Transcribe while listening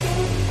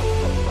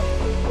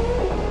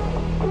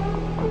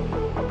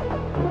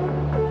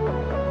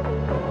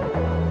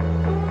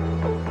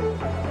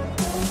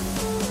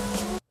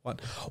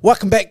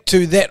Welcome back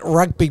to That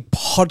Rugby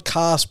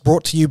podcast,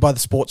 brought to you by the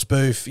Sports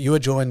Booth. You are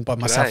joined by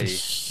myself and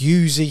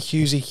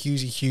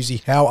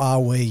Hughesy. How are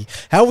we?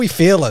 How are we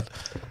feeling?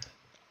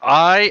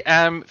 I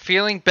am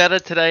feeling better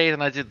today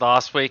than I did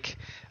last week.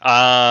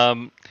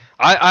 I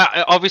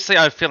obviously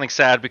I'm feeling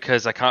sad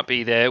because I can't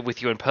be there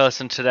with you in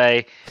person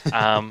today.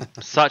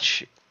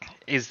 Such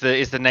is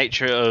the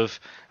nature of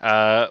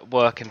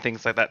work and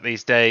things like that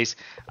these days.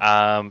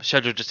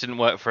 Schedule just didn't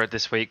work for it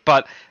this week,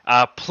 but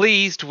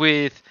pleased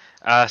with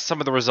some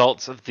of the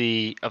results of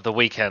the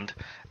weekend,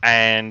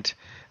 and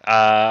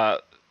we'll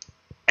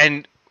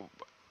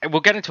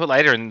get into it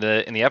later in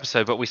the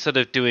episode. But we're sort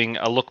of doing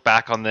a look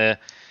back on the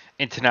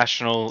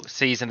international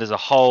season as a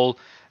whole.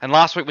 And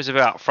last week was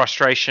about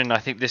frustration. I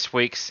think this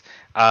week's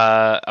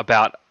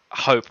about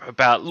hope,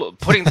 about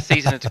putting the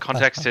season into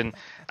context and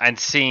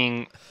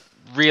seeing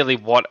really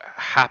what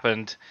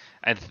happened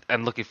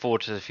and looking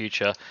forward to the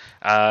future.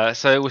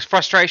 So it was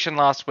frustration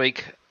last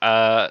week,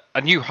 a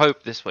new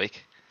hope this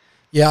week.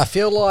 Yeah, I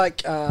feel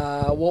like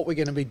what we're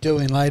going to be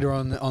doing later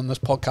on this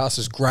podcast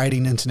is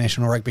grading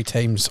international rugby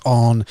teams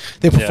on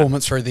their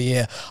performance through the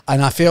year.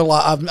 And I feel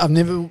like I've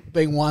never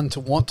been one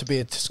to want to be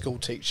a school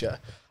teacher,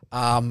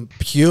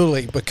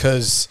 purely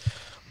because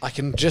I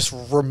can just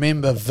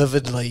remember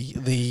vividly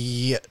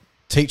the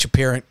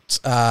teacher-parent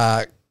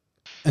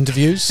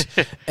interviews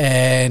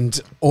and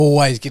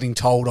always getting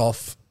told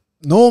off,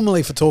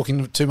 normally for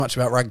talking too much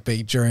about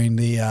rugby during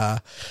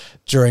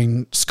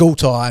school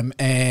time,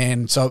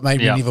 and so it made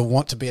me never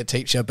want to be a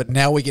teacher. But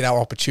now we get our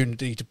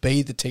opportunity to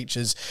be the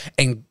teachers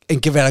and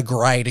give out a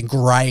grade and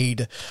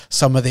grade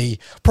some of the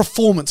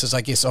performances,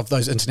 I guess, of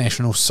those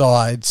international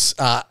sides.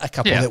 A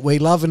couple that we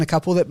love and a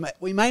couple that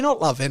we may not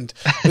love, and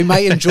we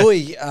may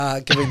enjoy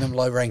giving them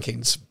low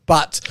rankings.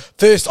 But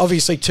first,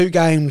 obviously, 2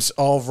 games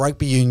of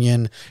rugby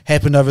union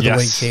happened over the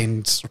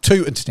weekend.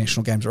 2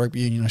 international games of rugby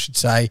union, I should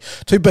say.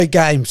 2 big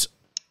games.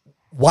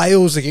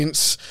 Wales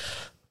against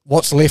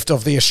what's left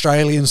of the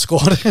Australian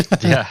squad.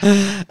 Australia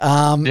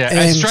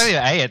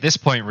A at this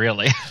point,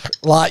 really.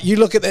 Like, you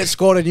look at that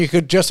squad and you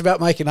could just about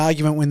make an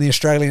argument when the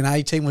Australian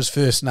A team was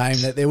first named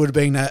that there would have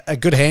been a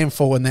good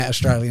handful in that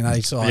Australian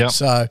A side. Yep.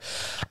 So,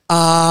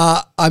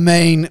 I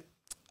mean,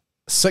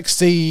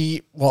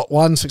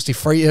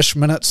 63-ish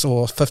minutes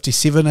or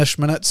 57-ish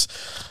minutes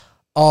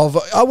of,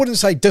 I wouldn't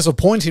say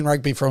disappointing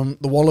rugby from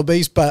the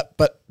Wallabies, but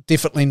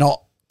definitely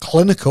not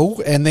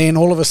clinical. And then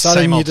all of a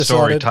sudden same you old decided,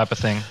 story type of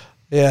thing.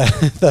 Yeah,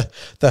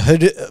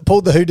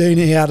 pulled the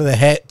Houdini out of the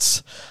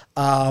hats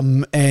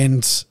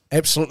and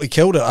absolutely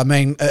killed it. I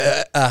mean,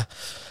 a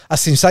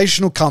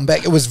sensational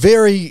comeback. It was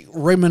very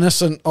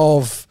reminiscent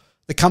of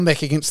the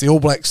comeback against the All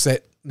Blacks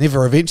that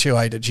never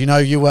eventuated. You know,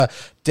 you were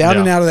down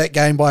and out of that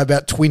game by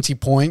about 20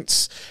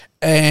 points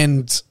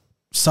and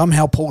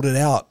somehow pulled it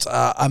out.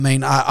 I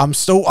mean, I'm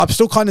still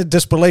kind of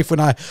disbelief when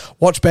I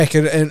watch back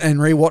and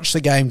rewatch the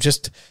game,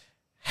 just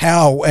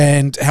how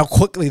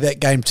quickly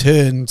that game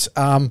turned.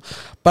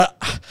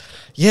 But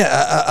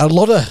yeah, a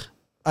lot of,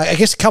 I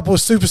guess, a couple of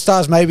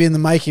superstars maybe in the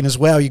making as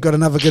well. You've got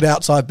another good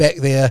outside back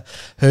there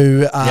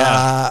who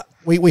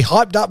we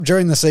hyped up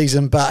during the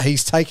season, but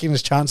he's taking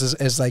his chances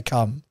as they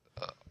come.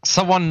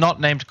 Someone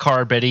not named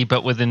Corabetti,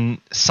 but with an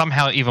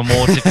somehow even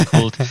more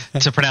difficult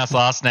to pronounce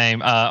last name,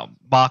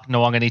 Mark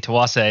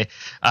Nwangani-Tawase.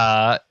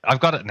 I've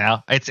got it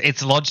now.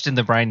 It's lodged in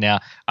the brain now.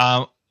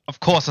 Of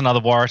course,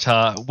 another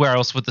Waratah. Where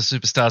else would the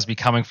superstars be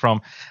coming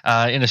from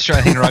in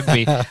Australian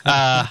rugby?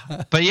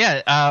 But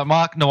yeah,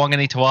 Mark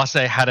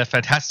Nwangani-Tawase had a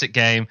fantastic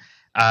game.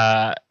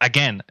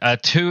 Again,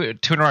 two in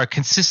a row.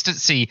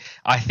 Consistency,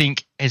 I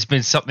think, has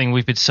been something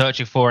we've been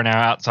searching for in our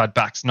outside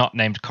backs, not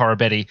named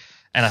Corabetti.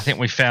 And I think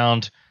we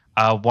found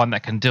one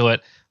that can do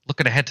it.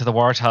 Looking ahead to the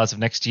Waratahs of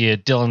next year,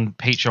 Dylan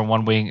Peach on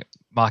one wing,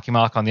 Marky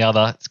Mark on the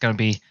other. It's going to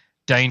be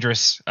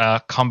dangerous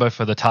combo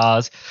for the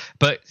Tars.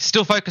 But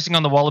still focusing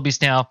on the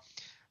Wallabies now.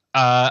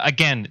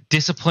 Again,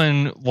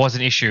 discipline was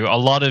an issue. A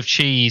lot of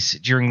cheese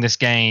during this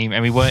game,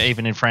 and we weren't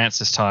even in France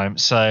this time.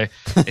 So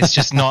it's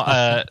just not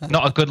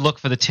a good look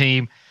for the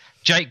team.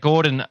 Jake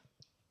Gordon,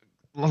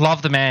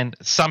 love the man,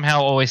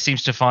 somehow always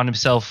seems to find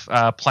himself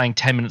playing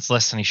 10 minutes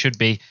less than he should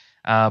be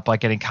by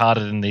getting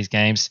carded in these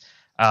games.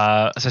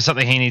 So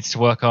something he needs to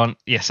work on.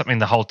 Yeah, something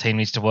the whole team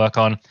needs to work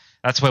on.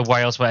 That's where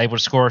Wales were able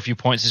to score a few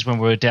points, is when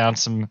we were down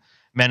some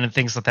men and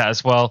things like that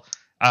as well.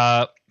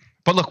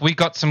 But look, we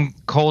got some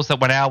calls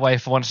that went our way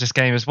for once this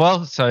game as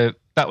well, so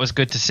that was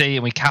good to see,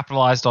 and we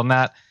capitalized on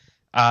that.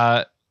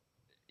 I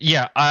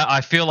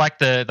feel like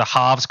the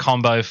halves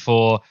combo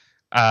for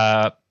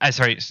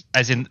as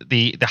in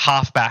the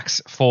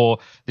halfbacks for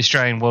the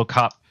Australian World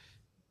Cup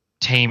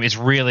team is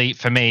really,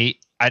 for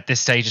me, at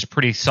this stage, is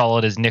pretty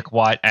solid as Nick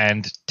White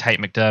and Tate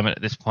McDermott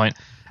at this point,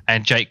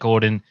 and Jake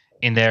Gordon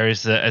in there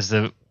as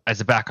the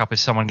backup if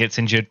someone gets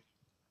injured.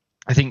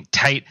 I think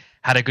Tate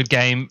had a good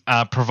game,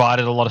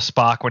 provided a lot of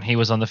spark when he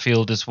was on the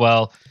field as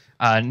well.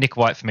 Nick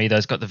White, for me, though,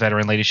 has got the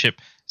veteran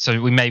leadership.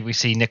 So we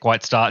see Nick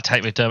White start,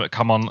 Tate McDermott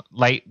come on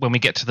late when we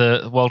get to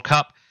the World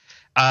Cup.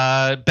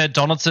 Ben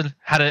Donaldson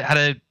had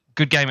a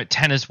good game at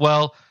 10 as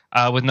well.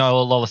 with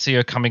Noah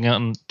Lolesio coming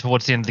in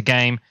towards the end of the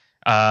game.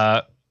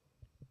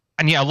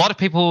 And yeah, a lot of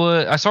people,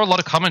 I saw a lot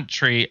of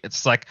commentary.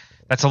 It's like,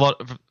 that's a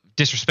lot of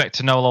disrespect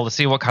to Noah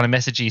Lolesio, what kind of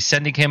message he's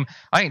sending him.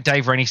 I think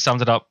Dave Rennie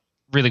summed it up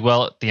really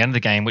well at the end of the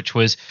game, which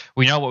was,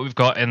 we know what we've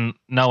got in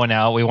Noah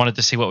now. We wanted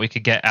to see what we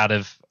could get out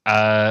of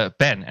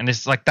Ben. And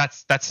it's like,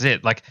 that's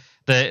it. Like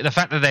the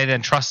fact that they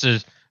then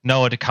trusted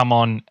Noah to come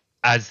on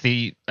as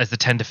the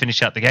 10 to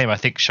finish out the game, I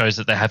think shows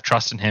that they have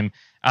trust in him.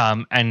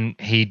 And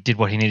he did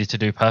what he needed to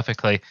do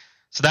perfectly.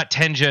 So that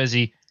 10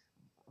 jersey,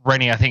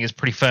 Rennie, I think, is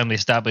pretty firmly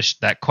established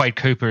that Quade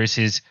Cooper is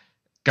his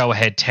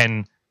go-ahead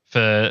 10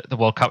 for the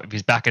World Cup if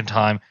he's back in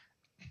time.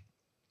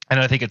 And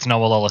I think it's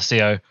Noah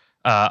Lolesio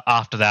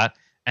after that,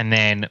 and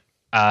then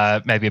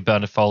maybe a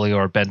Bernard Foley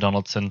or a Ben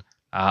Donaldson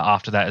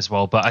after that as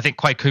well. But I think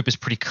Quade Cooper's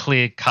pretty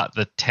clear-cut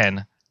the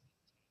 10.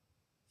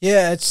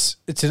 Yeah, it's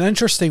an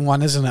interesting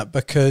one, isn't it?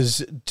 Because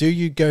do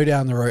you go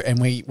down the road,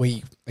 and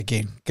we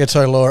again,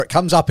 Ghetto Law, it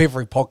comes up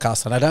every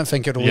podcast, and I don't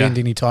think it'll end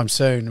anytime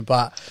soon,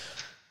 but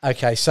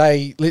okay,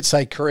 let's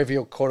say Karevi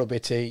or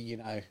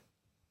Korobeti,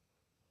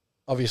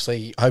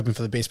 obviously hoping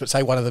for the best, but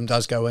say one of them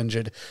does go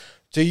injured.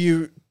 Do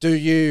you,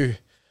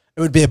 it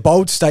would be a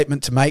bold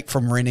statement to make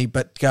from Rennie,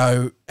 but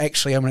go,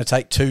 actually, I'm going to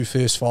take 2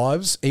 first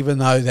fives, even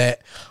though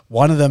that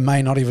one of them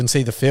may not even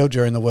see the field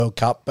during the World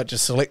Cup, but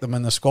just select them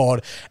in the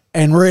squad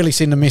and really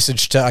send a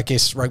message to, I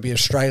guess, Rugby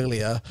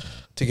Australia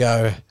to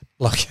go,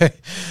 like, here's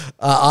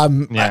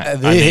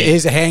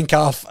a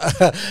handcuff,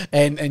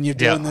 and you're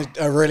doing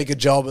a really good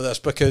job of this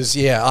because,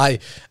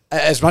 I've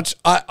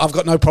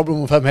got no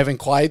problem with him having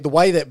Quade. The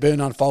way that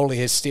Bernard Foley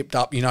has stepped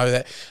up,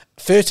 that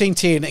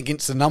 13-10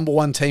 against the number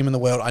one team in the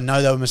world. I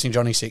know they were missing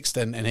Johnny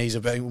Sexton, and he's a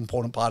very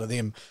important part of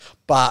them.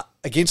 But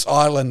against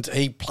Ireland,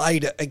 he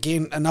played,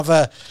 again,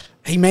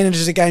 he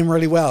manages a game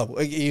really well.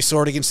 You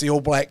saw it against the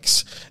All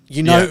Blacks.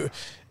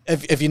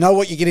 If you know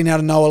what you're getting out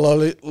of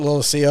Noah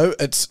Lolesio,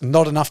 it's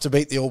not enough to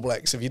beat the All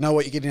Blacks. If you know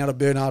what you're getting out of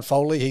Bernard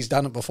Foley, he's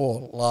done it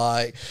before.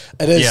 Like,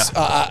 it is,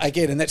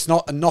 again, and that's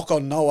not a knock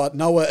on Noah.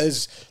 Noah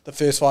is the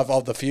first five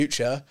of the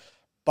future,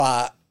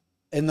 but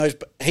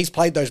he's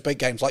played those big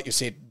games, like you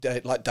said,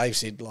 like Dave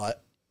said, like,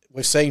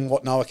 we've seen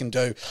what Noah can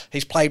do.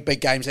 He's played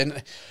big games,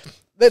 and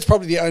that's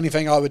probably the only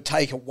thing I would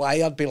take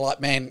away. I'd be like,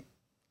 man,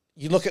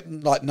 you look at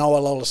like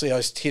Noah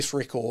Lolesio's test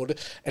record,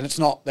 and it's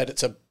not that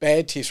it's a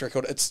bad test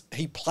record. It's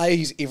he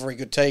plays every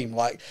good team.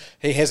 Like,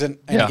 he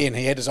hasn't, and again,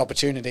 he had his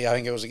opportunity. I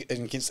think it was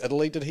against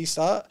Italy. Did he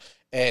start?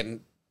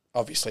 And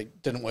obviously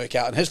didn't work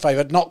out in his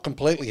favour. Not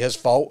completely his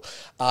fault.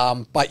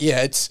 But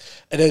yeah, it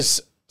is.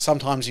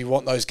 Sometimes you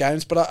want those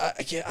games, but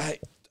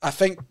I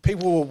think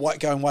people were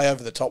going way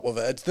over the top with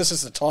it. This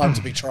is the time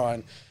to be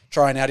trying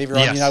out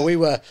everyone. Yes. We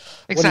were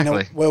winning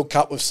a World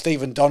Cup with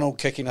Stephen Donald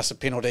kicking us a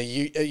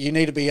penalty. You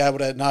need to be able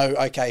to know,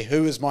 okay,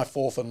 who is my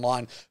fourth in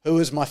line? Who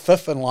is my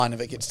fifth in line if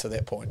it gets to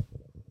that point?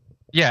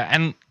 Yeah,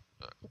 and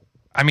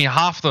I mean,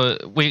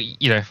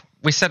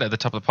 we said at the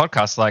top of the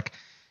podcast, like,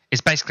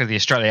 it's basically the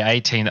Australia A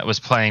team that was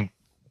playing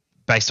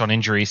based on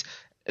injuries.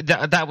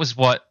 That was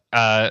what,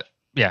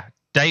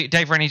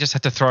 Dave Rennie just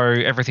had to throw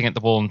everything at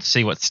the wall and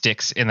see what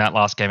sticks in that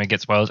last game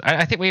against Wales.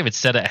 I think we even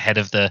said it ahead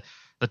of the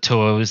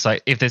tour. It was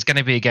like, if there's going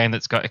to be a game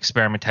that's got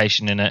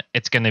experimentation in it,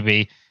 it's going to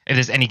be, if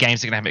there's any games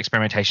that are going to have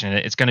experimentation in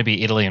it, it's going to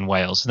be Italy and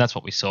Wales. And that's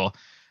what we saw.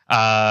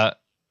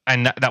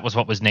 And that was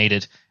what was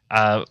needed.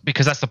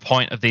 Because that's the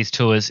point of these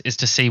tours, is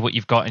to see what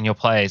you've got in your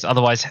players.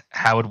 Otherwise,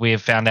 how would we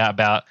have found out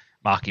about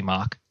Marky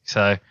Mark?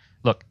 So,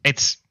 look,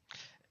 it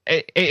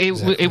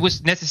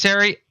was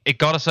necessary. It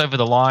got us over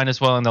the line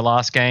as well in the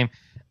last game.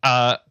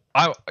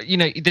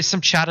 There's some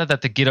chatter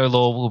that the Ghetto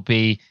law will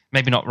be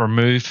maybe not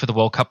removed for the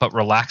World Cup, but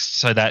relaxed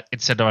so that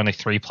instead of only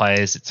 3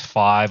 players, it's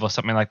 5 or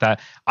something like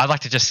that. I'd like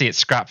to just see it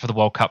scrapped for the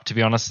World Cup, to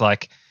be honest.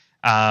 Like,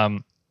 I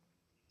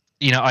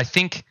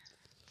think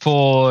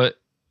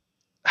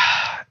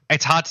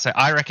it's hard to say.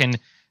 I reckon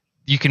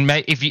you can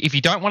make, if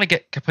you don't want to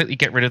completely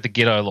get rid of the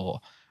Ghetto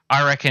law,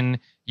 I reckon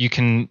you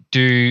can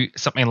do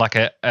something like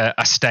a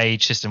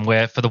stage system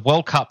where for the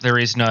World Cup there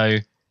is no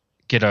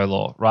Ghetto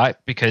law, right?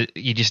 Because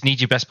you just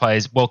need your best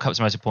players. World Cup's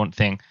the most important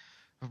thing.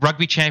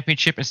 Rugby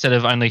Championship, instead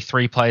of only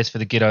 3 players for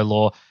the Ghetto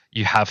law,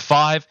 you have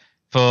 5.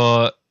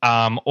 For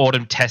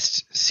Autumn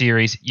Test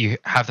Series, you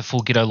have the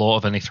full Ghetto law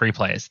of only 3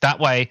 players. That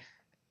way,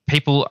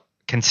 people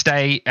can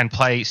stay and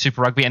play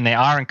Super Rugby, and they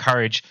are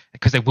encouraged,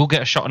 because they will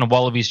get a shot in a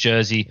Wallabies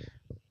jersey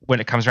when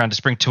it comes around to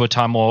spring tour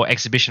time, or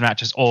exhibition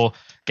matches, or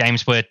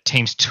games where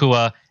teams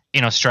tour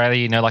in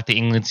Australia, like the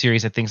England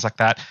series and things like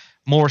that.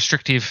 More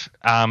restrictive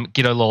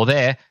Ghetto law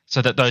there,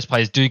 so that those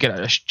players do get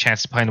a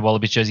chance to play in the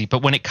Wallabies jersey.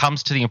 But when it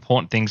comes to the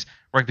important things,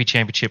 Rugby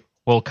Championship,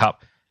 World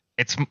Cup,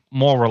 it's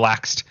more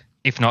relaxed,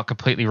 if not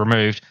completely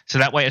removed. So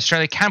that way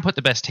Australia can put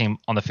the best team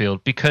on the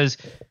field, because,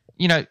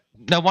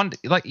 no one,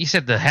 like you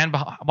said, the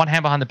one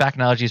hand behind the back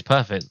analogy is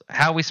perfect.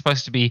 How are we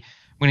supposed to be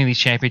winning these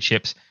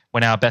championships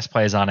when our best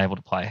players aren't able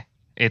to play?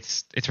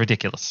 It's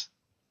ridiculous.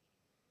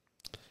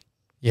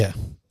 Yeah,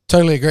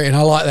 totally agree. And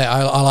I like that.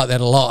 I like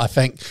that a lot. I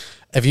think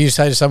if you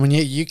say to someone,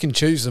 you can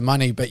choose the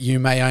money, but you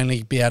may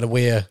only be able to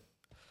wear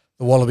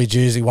the Wallaby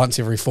jersey once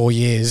every 4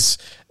 years.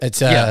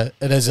 It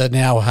is a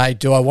now, hey,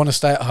 do I want to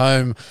stay at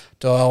home?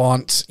 Do I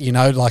want,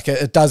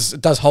 it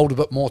does hold a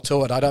bit more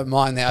to it. I don't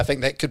mind that. I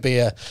think that could be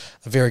a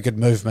very good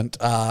movement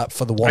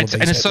for the Wallabies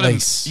and it's at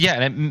least.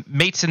 And it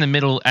meets in the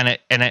middle, and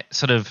it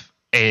sort of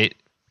it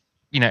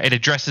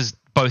addresses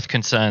both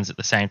concerns at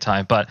the same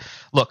time. But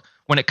look,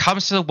 when it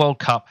comes to the World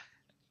Cup,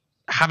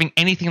 having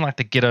anything like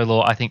the Ghetto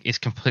Law, I think, is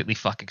completely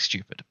fucking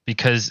stupid,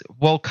 because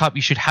World Cup,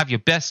 you should have your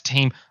best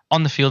team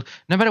on the field,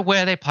 no matter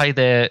where they play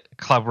their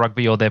club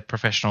rugby or their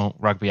professional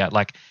rugby at.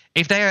 Like,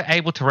 if they are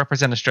able to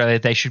represent Australia,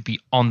 they should be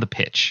on the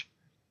pitch.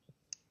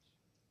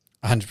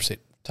 100%.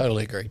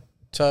 Totally agree.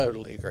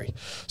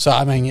 So,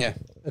 I mean, yeah,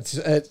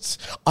 it's.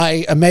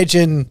 I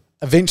imagine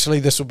eventually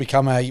this will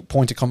become a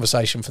point of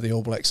conversation for the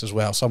All Blacks as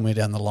well, somewhere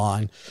down the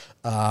line.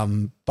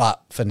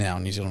 But for now,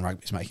 New Zealand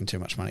Rugby is making too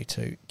much money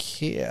to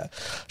care.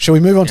 Shall we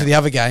move on to the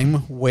other game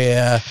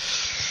where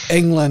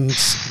England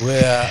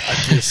were,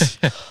 I guess,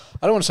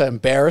 I don't want to say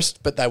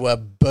embarrassed, but they were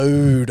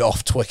booed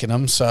off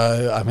Twickenham.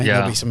 So, I mean,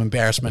 there'll be some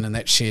embarrassment in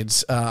that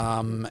sheds.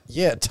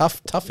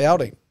 Tough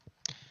outing.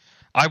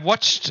 I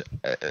watching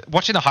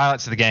the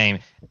highlights of the game.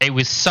 It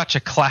was such a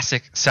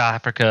classic South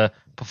Africa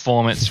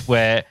performance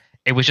where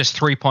it was just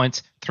 3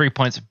 points,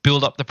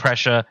 build up the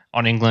pressure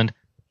on England.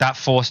 That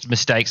forced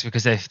mistakes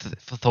because they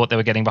thought they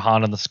were getting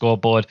behind on the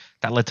scoreboard.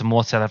 That led to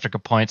more South Africa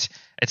points,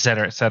 et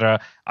cetera, et cetera.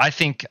 I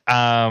think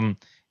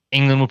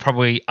England were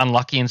probably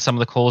unlucky in some of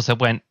the calls that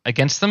went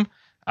against them.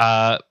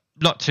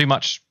 Not too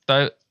much,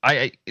 though.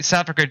 South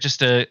Africa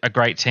just a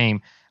great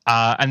team.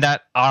 And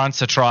that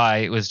answer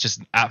try was just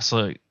an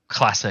absolute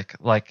classic.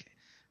 Like,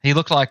 he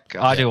looked like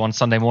I do on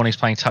Sunday mornings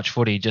playing touch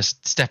footy,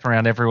 just stepping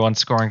around everyone,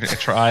 scoring a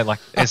try. Like,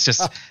 it's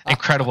just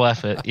incredible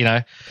effort,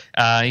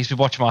 He's been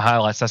watching my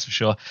highlights, that's for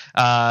sure.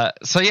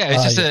 It's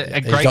just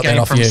a great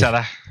game from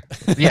South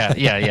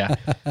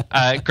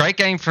Africa. Great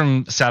game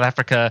from South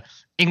Africa.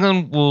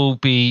 England will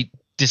be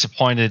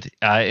disappointed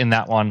in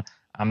that one,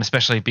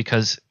 especially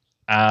because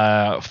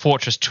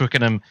Fortress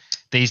Twickenham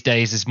these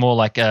days is more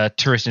like a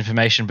tourist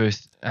information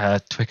booth,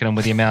 Twickenham,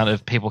 with the amount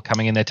of people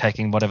coming in there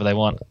taking whatever they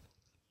want.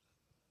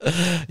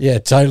 Yeah,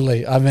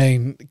 totally. I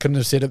mean, couldn't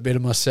have said it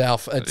better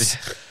myself. It's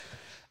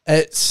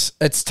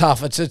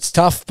tough. It's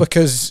tough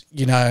because,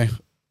 the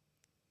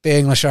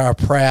English are a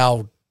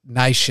proud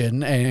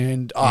nation,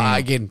 and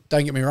again,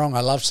 don't get me wrong,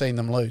 I love seeing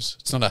them lose.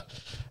 It's not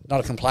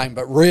a complaint,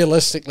 but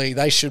realistically,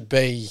 they should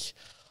be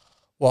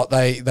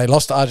they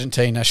lost to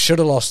Argentina, should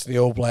have lost to the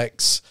All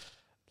Blacks,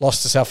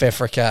 lost to South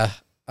Africa,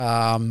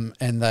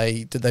 and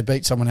they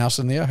beat someone else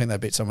in there? I think they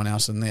beat someone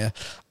else in there.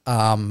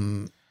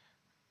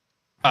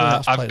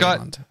 I've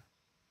got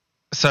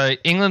so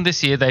England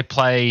this year they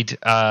played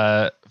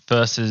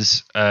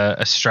versus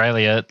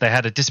Australia. They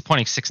had a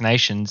disappointing Six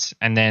Nations,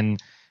 and then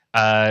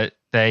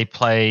they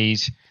played.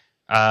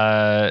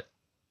 God,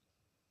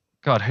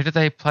 who did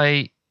they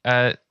play?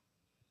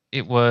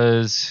 It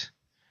was.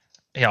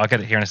 Yeah, I'll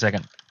get it here in a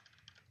second.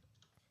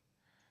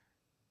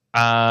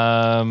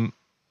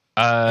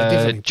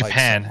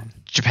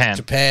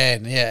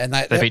 Japan, yeah, and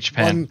they beat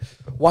Japan.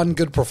 One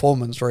good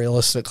performance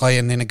realistically,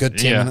 and then a good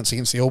 10 minutes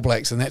against the All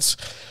Blacks, and that's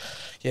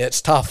it's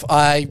tough.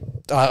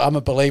 I'm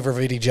a believer of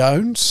Eddie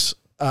Jones.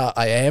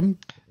 I am,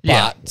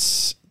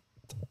 but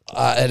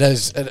it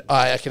is.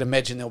 I can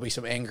imagine there'll be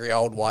some angry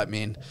old white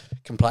men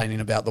complaining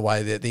about the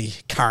way that the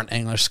current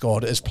English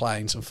squad is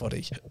playing some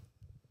footy.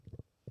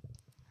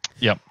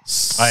 Yep,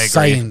 I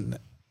agree.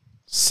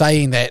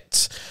 Saying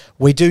that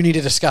we do need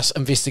to discuss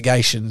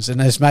investigations, and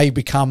this may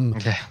become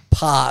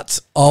part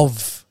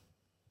of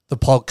the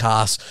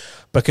podcast,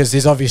 because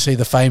there's obviously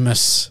the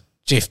famous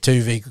Jeff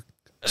Tuvey,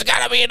 there's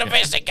going to be an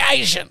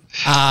investigation.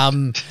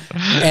 And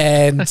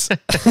did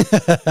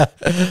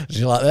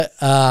you like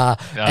that?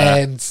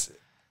 And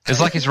it's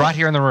like he's right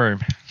here in the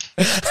room.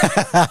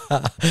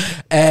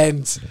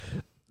 And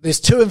there's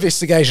two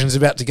investigations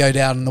about to go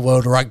down in the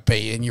world of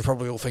rugby, and you're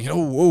probably all thinking,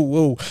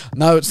 oh,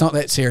 no, it's not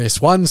that serious.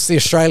 One's the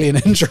Australian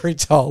injury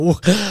toll,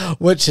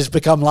 which has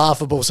become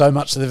laughable so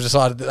much that they've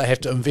decided that they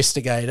have to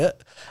investigate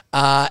it.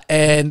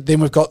 And then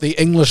we've got the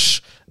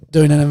English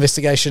doing an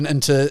investigation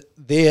into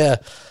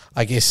their,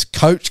 I guess,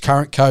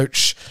 current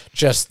coach,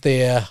 just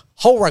their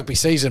whole rugby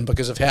season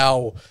because of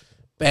how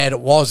bad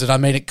it was. And I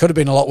mean, it could have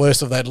been a lot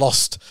worse if they'd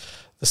lost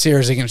the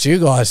series against you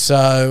guys.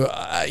 So,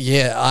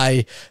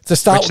 to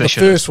start with the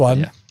first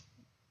one,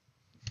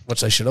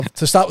 which they should have.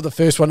 To start with the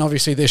first one,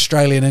 obviously the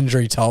Australian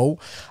injury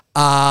toll.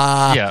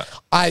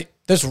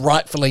 This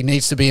rightfully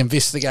needs to be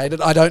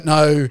investigated. I don't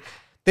know.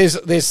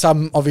 There's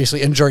some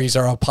obviously injuries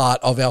are a part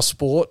of our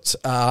sport,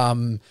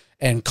 and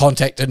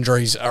contact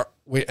injuries are.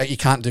 You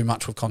can't do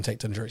much with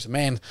contact injuries.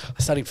 Man,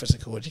 I studied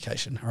physical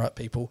education. All right,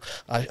 people.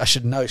 I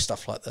should know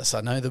stuff like this. I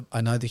know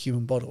the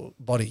human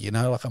body.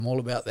 Like I'm all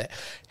about that.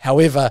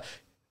 However,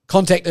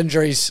 contact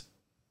injuries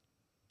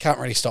can't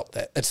really stop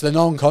that. It's the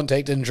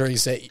non-contact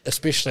injuries that,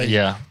 especially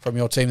from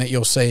your team that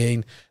you're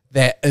seeing,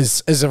 that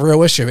is a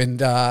real issue.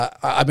 And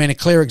I mean, a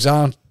clear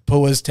example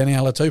Papua's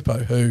Taniela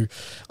Tupou, who,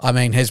 I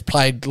mean, has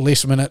played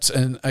less minutes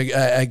in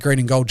a green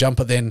and gold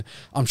jumper than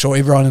I'm sure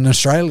everyone in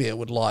Australia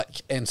would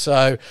like. And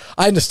so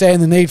I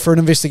understand the need for an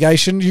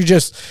investigation.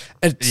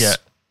 It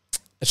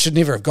should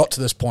never have got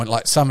to this point.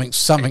 Like something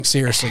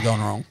seriously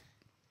gone wrong.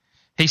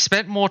 He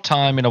spent more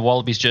time in a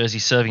Wallabies jersey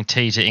serving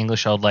tea to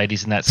English old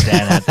ladies in that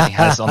stand than he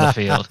has on the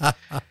field.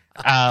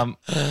 And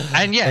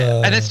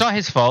it's not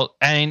his fault.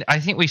 And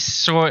I think we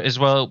saw it as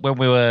well when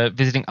we were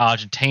visiting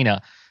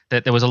Argentina,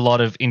 that there was a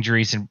lot of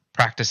injuries in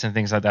practice and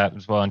things like that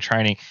as well in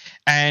training.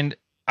 And,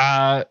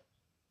 there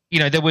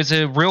was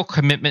a real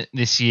commitment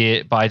this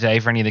year by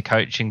Dave Rennie, the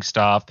coaching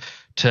staff,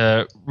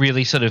 to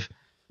really sort of,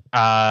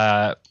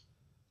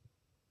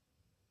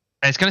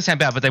 it's going to sound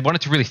bad, but they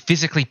wanted to really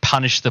physically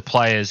punish the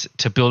players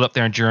to build up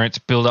their endurance,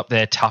 build up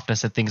their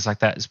toughness and things like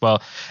that as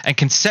well. And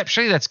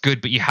conceptually, that's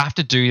good, but you have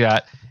to do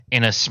that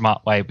in a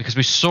smart way, because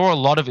we saw a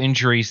lot of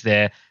injuries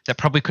there that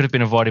probably could have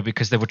been avoided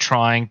because they were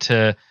trying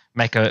to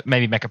make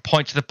a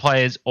point to the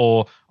players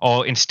or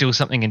instill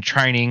something in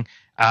training.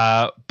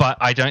 But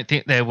I don't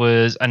think there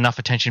was enough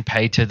attention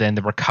paid to then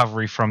the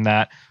recovery from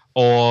that,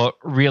 or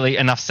really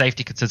enough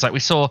safety concerns. Like we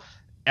saw,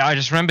 I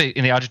just remember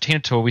in the Argentina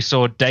tour, we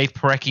saw Dave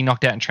Parecki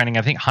knocked out in training.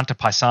 I think Hunter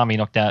Paisami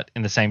knocked out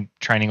in the same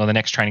training or the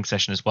next training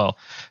session as well.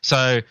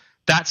 So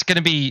that's going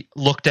to be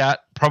looked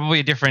at. Probably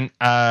a different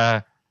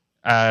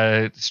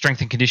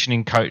strength and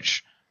conditioning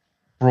coach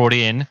brought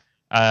in,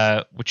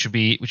 which would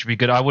be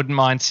good. I wouldn't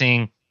mind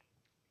seeing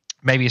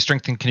maybe a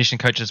strength and conditioning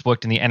coach that's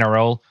worked in the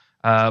NRL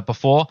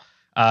before,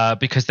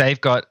 because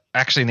they've got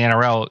actually in the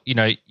NRL,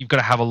 you've got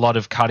to have a lot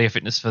of cardio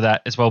fitness for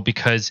that as well,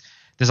 because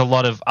there's a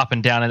lot of up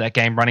and down in that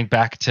game, running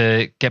back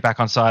to get back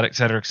on side, et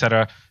cetera, et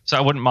cetera. So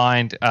I wouldn't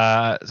mind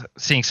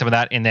seeing some of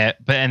that in there.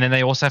 And then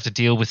they also have to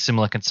deal with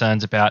similar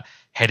concerns about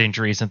head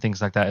injuries and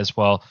things like that as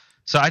well.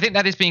 So I think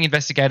that is being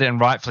investigated, and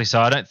rightfully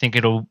so. I don't think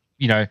it'll,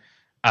 anyone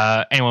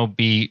will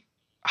be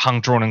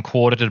hung, drawn, and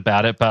quartered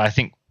about it. But I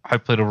think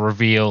hopefully it'll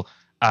reveal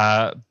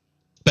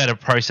better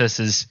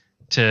processes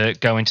to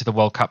go into the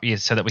World Cup year,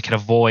 so that we can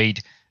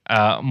avoid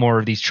more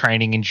of these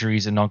training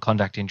injuries and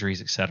non-contact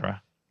injuries, et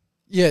cetera.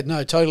 Yeah,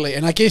 no, totally.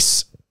 And I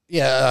guess,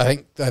 I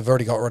think they've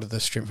already got rid of the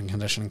strength and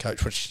conditioning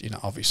coach, which,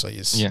 obviously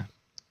is,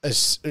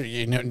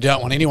 you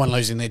don't want anyone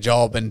losing their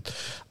job, and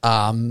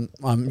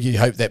you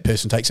hope that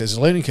person takes it as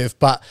a learning curve.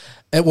 But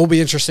it will be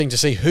interesting to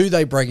see who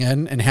they bring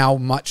in and how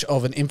much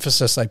of an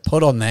emphasis they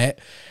put on that,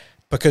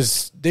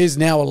 because there's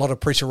now a lot of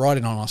pressure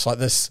riding on us. Like,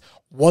 this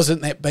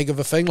wasn't that big of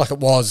a thing. Like, it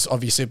was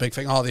obviously a big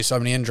thing. Oh, there's so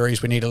many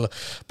injuries, we need to...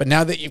 But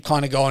now that you've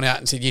kind of gone out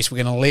and said, yes,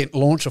 we're going to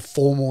launch a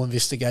formal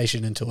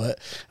investigation into it,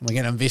 and we're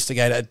going to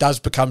investigate it, it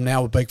does become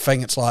now a big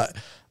thing. It's like,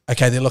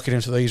 okay, they're looking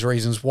into these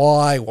reasons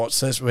why,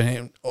 what's this,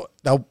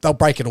 they'll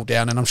break it all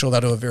down, and I'm sure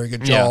they'll do a very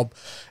good job.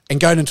 And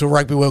going into a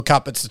Rugby World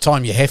Cup, it's the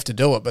time you have to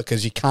do it,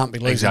 because you can't be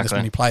losing this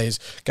many players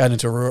going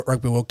into a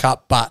Rugby World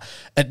Cup. But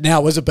it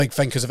now is a big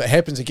thing, because if it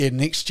happens again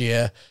next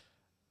year,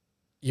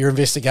 your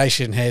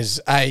investigation has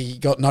A,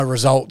 got no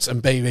results,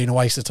 and B, been a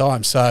waste of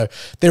time. So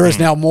there is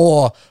now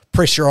more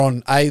pressure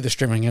on A, the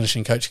strength and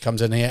conditioning coach who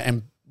comes in here,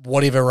 and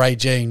whatever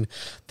regime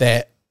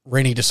that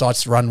Rennie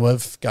decides to run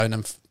with going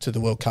into the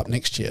World Cup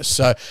next year.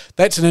 So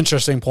that's an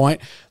interesting point.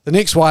 The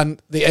next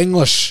one, the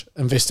English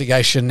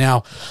investigation.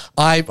 Now,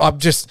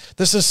 this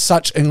is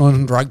such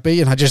England rugby,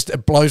 and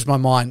it blows my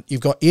mind.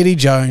 You've got Eddie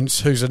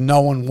Jones, who's a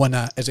known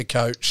winner as a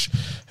coach,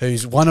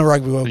 who's won a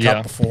Rugby World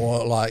Cup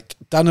before, like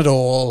done it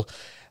all,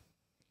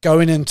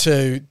 going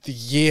into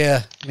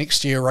the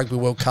next year Rugby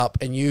World Cup,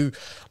 and you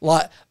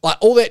like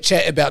all that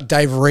chat about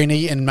Dave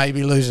Rennie and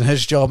maybe losing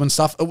his job and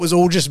stuff, it was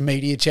all just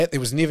media chat. There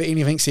was never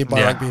anything said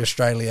by Rugby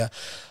Australia.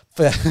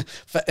 For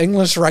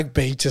English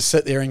rugby to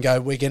sit there and go,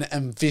 we're going to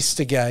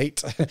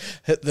investigate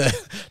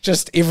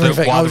just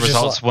everything. Why the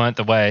results weren't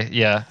the way,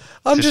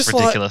 I'm it's just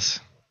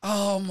ridiculous.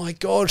 Oh my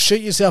God,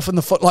 shoot yourself in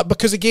the foot.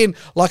 Because again,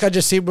 like I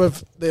just said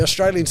with the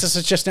Australians, this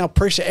is just now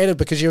pressure added,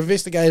 because you're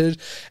investigated.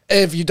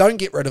 If you don't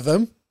get rid of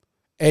him,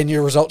 and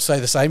your results stay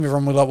the same,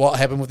 everyone will like, what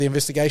happened with the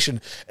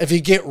investigation? If you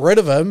get rid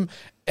of him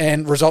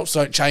and results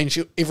don't change,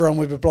 everyone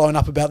will be blowing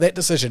up about that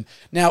decision.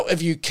 Now,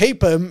 if you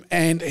keep him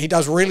and he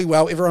does really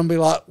well, everyone will be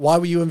like, why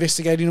were you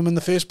investigating him in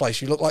the first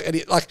place? You look like an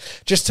idiot. Like,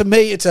 just to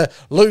me, it's a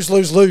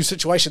lose-lose-lose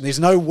situation.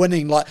 There's no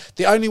winning. Like,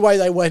 the only way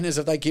they win is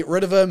if they get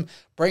rid of him,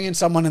 bring in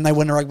someone, and they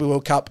win a Rugby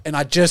World Cup. And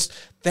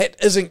that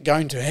isn't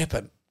going to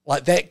happen.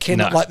 Like, that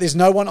cannot, there's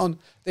no one on,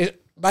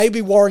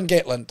 maybe Warren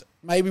Gatland.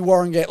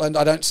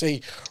 I don't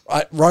see.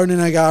 Ronan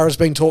O'Gara's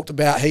been talked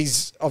about.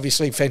 He's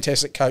obviously a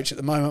fantastic coach at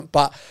the moment,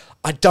 but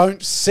I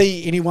don't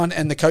see anyone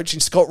in the coaching.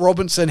 Scott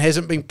Robinson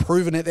hasn't been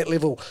proven at that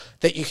level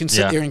that you can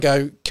sit there and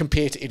go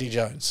compare to Eddie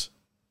Jones.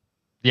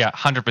 Yeah,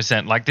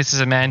 100%. Like, this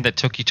is a man that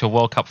took you to a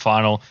World Cup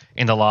final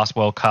in the last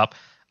World Cup.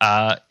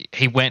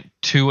 He went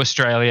to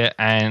Australia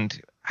and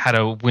had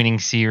a winning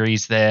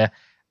series there.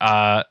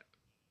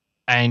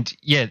 And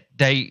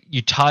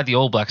you tied the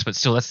All Blacks, but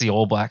still, that's the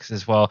All Blacks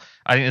as well.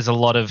 I think there's a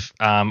lot of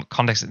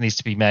context that needs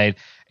to be made.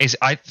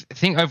 I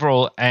think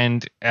overall,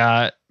 and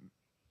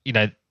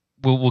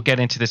we'll get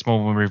into this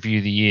more when we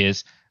review the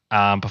years.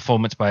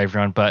 performance by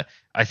everyone, but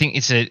I think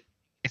it's a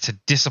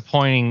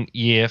disappointing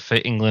year for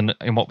England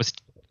in what was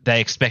they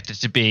expected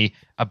to be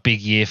a big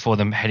year for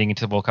them heading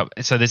into the World Cup.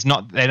 So they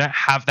don't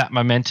have that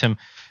momentum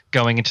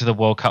going into the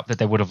World Cup that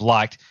they would have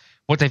liked.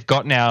 What they've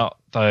got now,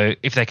 though,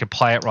 if they could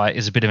play it right,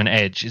 is a bit of an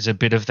edge, is a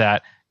bit of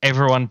that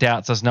everyone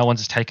doubts us, no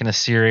one's taken us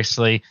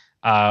seriously,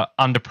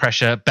 under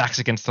pressure, backs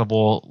against the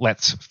wall,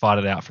 let's fight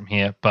it out from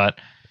here. But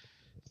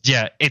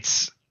yeah,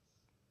 it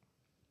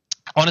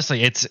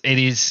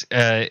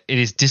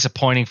is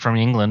disappointing from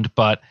England,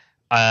 but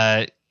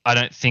I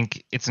don't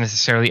think it's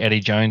necessarily Eddie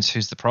Jones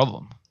who's the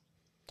problem.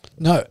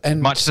 No,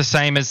 and much the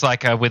same as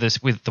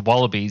with the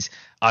Wallabies,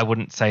 I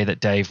wouldn't say that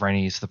Dave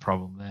Rennie is the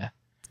problem there.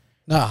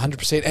 No,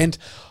 100%. And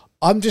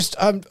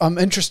I'm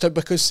interested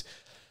because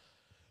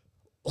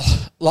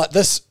like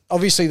this,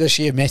 obviously this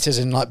year matters,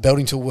 and like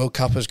building to a World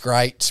Cup is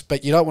great,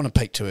 but you don't want to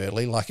peak too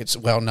early, like it's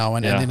well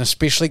known. Yeah. And then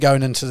especially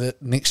going into the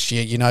next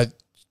year, you know,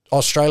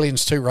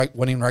 Australians too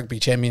winning rugby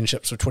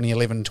championships of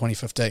 2011 and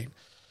 2015.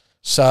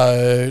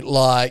 So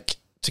like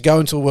to go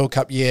into a World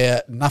Cup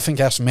year,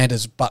 nothing else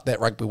matters but that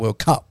Rugby World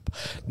Cup.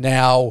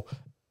 Now,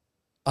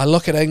 I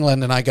look at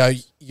England and I go,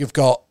 you've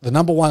got the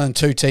number 1 and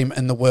 2 team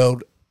in the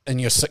world in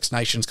your Six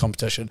Nations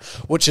competition,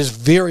 which is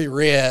very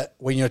rare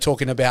when you're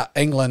talking about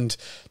England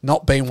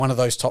not being one of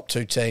those top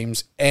 2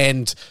 teams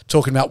and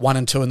talking about 1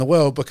 and 2 in the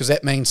world, because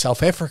that means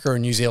South Africa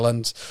and New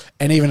Zealand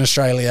and even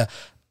Australia,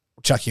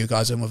 chuck you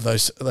guys in with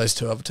those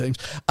 2 other teams,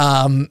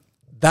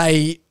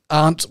 they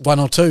aren't 1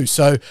 or 2.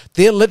 So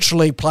they're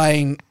literally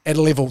playing at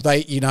a level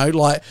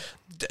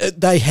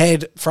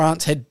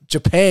France had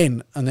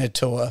Japan on their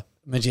tour,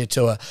 mid-year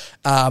tour.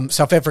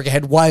 South Africa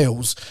had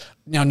Wales.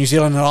 Now, New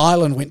Zealand and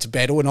Ireland went to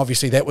battle, and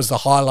obviously that was the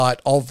highlight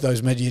of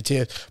those mid-year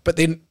tiers. But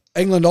then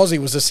England-Aussie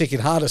was the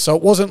second hardest. So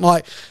it wasn't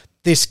like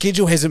their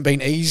schedule hasn't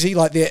been easy.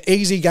 Like their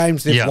easy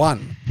games, they've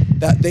won.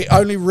 The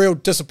only real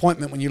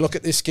disappointment when you look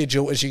at their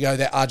schedule is you go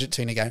that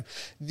Argentina game.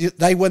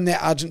 They win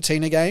that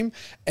Argentina game,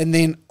 and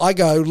then I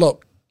go,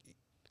 look,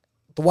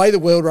 the way the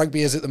world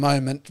rugby is at the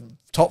moment,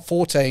 top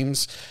 4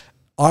 teams,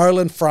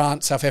 Ireland,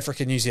 France, South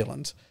Africa, New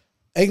Zealand.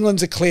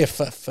 England's a clear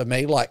 5th for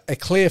me, like a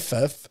clear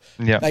 5th.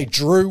 Yep. They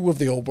drew with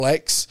the All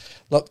Blacks.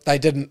 Look, they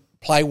didn't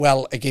play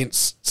well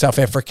against South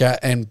Africa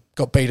and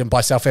got beaten by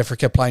South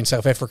Africa playing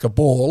South Africa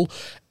ball,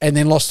 and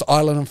then lost to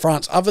Ireland and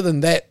France. Other than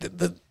that,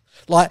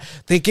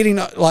 they're getting,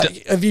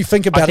 like, if you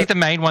think about it. I think the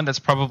main one that's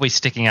probably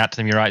sticking out to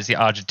them, you're right, is the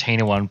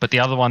Argentina one, but the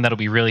other one that'll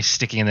be really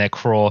sticking in their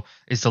craw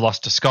is the loss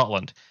to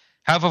Scotland.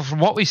 However, from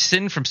what we've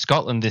seen from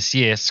Scotland this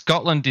year,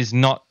 Scotland is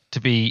not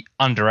to be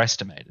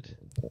underestimated.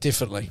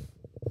 Definitely.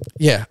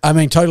 Yeah, I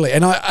mean, totally.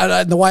 And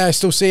I the way I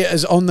still see it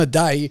is on the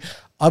day,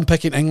 I'm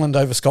picking England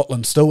over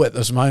Scotland still at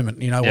this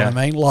moment. You know what I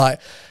mean? Like,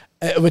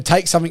 it would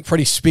take something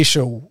pretty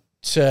special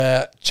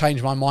to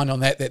change my mind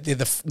on that they're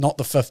not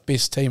the 5th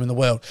best team in the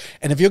world.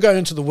 And if you're going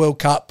into the World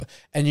Cup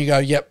and you go,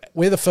 yep,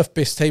 we're the 5th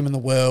best team in the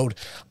world,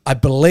 I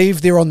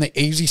believe they're on the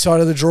easy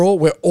side of the draw,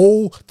 where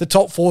all the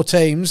top 4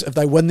 teams, if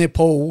they win their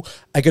pool,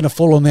 are going to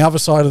fall on the other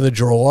side of the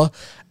draw.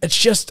 It's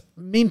just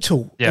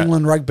mental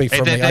England rugby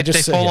from me.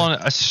 They fall on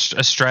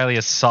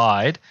Australia's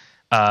side,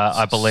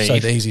 I believe. So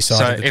the easy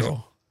side of the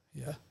draw.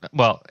 Yeah.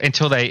 Well,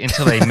 until they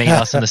meet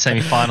us in the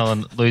semi-final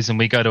and lose, and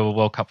we go to a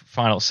World Cup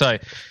final. So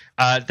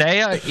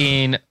they are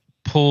in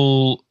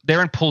Pool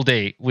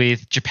D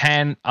with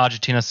Japan,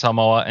 Argentina,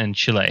 Samoa, and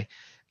Chile.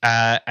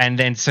 And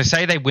then, so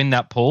say they win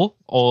that pool,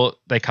 or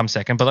they come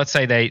second. But let's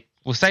say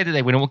we'll say that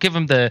they win, and we'll give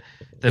them the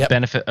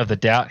benefit of the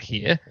doubt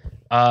here.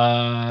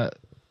 The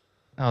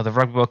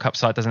Rugby World Cup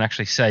site doesn't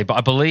actually say, but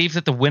I believe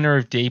that the winner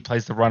of D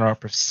plays the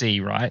runner-up of C,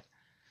 right?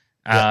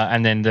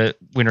 And then the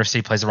winner of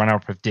C plays the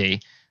runner-up of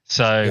D.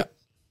 So,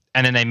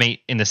 and then they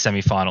meet in the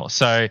semi-final.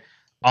 So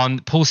on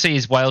Pool C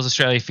is Wales,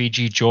 Australia,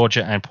 Fiji,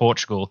 Georgia, and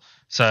Portugal.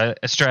 So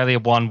Australia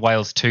 1,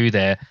 Wales 2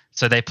 there.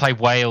 So they play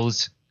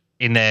Wales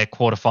in their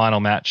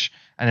quarterfinal match,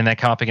 and then they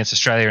come up against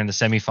Australia in the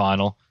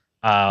semi-final.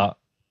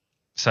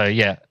 So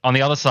yeah, on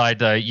the other side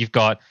though, you've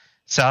got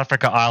South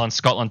Africa, Ireland,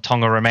 Scotland,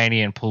 Tonga,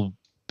 Romania, and Pool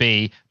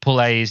B.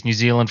 Pool A is New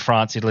Zealand,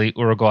 France, Italy,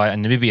 Uruguay,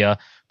 and Namibia.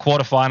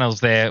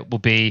 Quarterfinals there will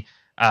be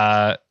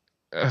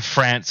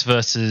France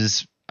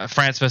versus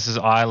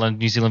Ireland,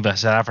 New Zealand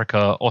versus South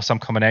Africa, or some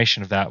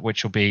combination of that,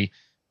 which will be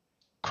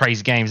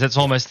crazy games. That's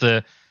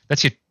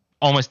that's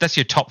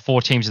your top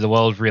 4 teams of the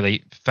world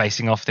really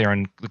facing off there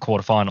in the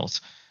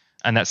quarterfinals,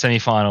 and that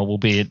semi-final will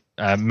be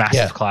a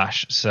massive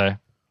clash. So,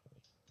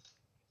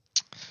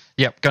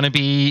 going to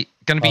be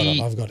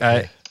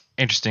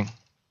interesting.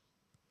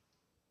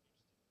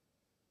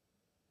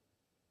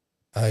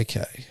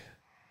 Okay.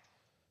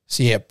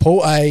 So yeah,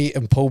 Pool A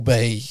and Pool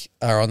B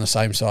are on the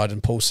same side,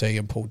 and Pool C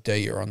and Pool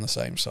D are on the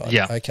same side.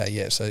 Yeah. Okay.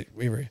 Yeah. So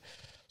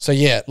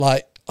yeah,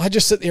 like I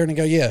just sit there and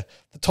go, yeah,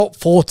 the top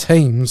 4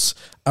 teams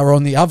are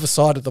on the other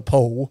side of the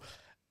pool.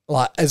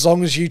 Like, as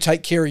long as you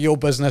take care of your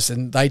business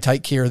and they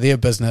take care of their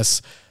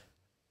business,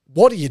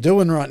 what are you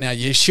doing right now?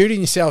 You're shooting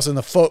yourselves in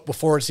the foot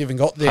before it's even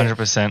got there.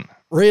 100%.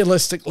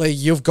 realistically,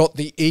 you've got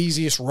the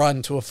easiest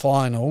run to a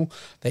final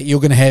that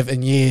you're going to have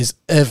in years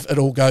if it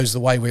all goes the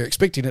way we're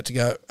expecting it to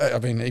go. I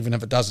mean, even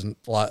if it doesn't,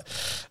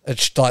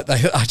 it's like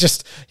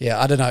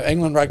I don't know.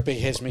 England rugby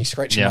has me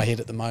scratching my head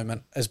at the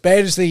moment. As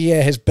bad as the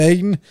year has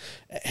been,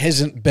 it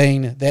hasn't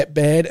been that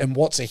bad, and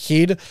what's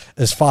ahead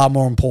is far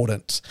more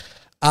important.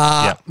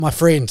 My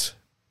friend,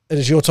 it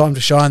is your time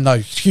to shine, though.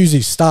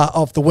 Hughesy, start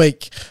of the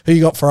week. Who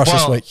you got for us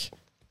this week?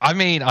 I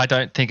mean, I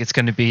don't think it's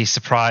going to be a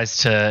surprise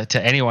to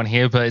anyone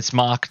here, but it's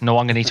Mark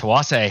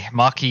Nwanganitawase.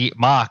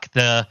 Mark,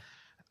 the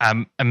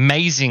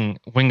amazing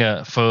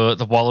winger for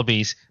the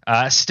Wallabies,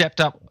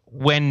 stepped up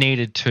when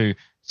needed to,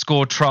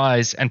 scored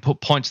tries and put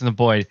points on the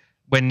board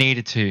when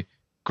needed to.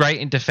 Great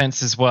in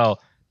defence as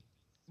well.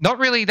 Not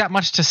really that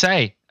much to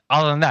say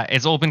other than that.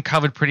 It's all been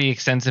covered pretty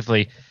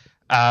extensively.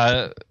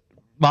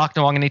 Mark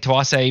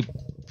Nwanganitawase,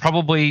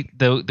 probably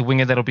the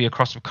winger that'll be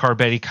across with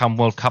Corabetti come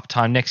World Cup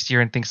time next year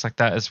and things like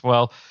that as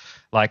well.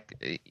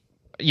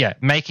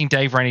 Making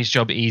Dave Rainey's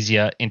job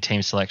easier in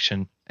team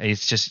selection.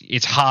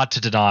 It's hard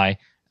to deny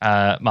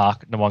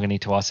Mark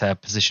Nwanganitawase a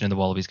position in the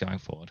Wallabies going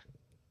forward.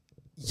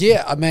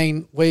 Yeah, I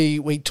mean,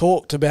 we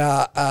talked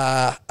about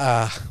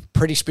a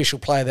pretty special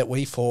player that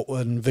we thought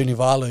when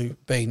Vunivalu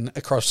being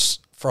across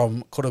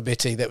from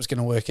Corabetti that was going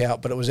to work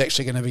out, but it was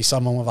actually going to be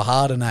someone with a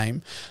harder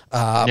name,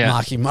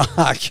 Marky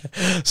Mark.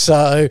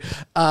 So,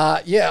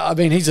 I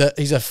mean, he's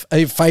a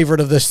favourite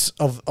of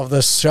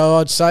this show,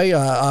 I'd say.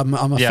 I'm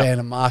a fan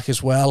of Mark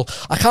as well.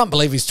 I can't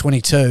believe he's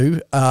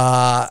 22.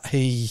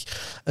 He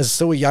is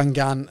still a young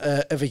gun.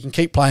 If he can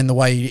keep playing the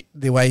way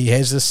he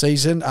has this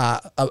season,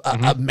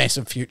 a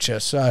massive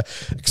future. So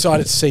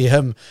excited to see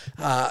him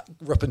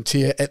rip and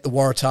tear at the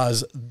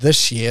Waratahs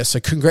this year. So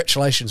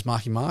congratulations,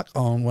 Marky Mark,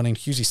 on winning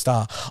Hughesy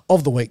Star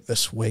of the Week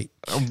this week.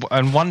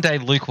 And one day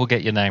Luke will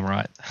get your name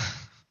right.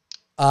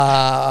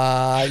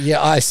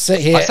 I sit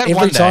here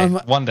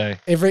one day.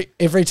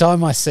 Every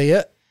time I see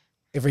it,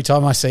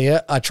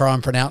 I try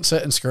and pronounce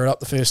it and screw it up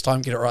the first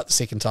time, get it right the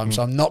second time.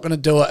 So I'm not going to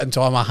do it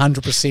until I'm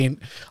 100%.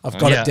 I've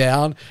got it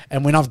down.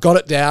 And when I've got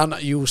it down,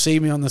 you will see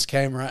me on this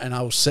camera and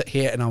I will sit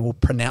here and I will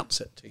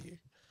pronounce it to you.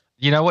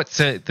 You know what's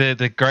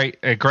the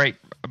great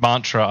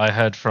mantra I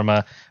heard from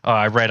from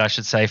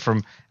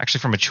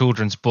a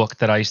children's book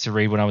that I used to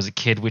read when I was a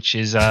kid, which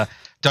is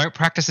don't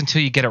practice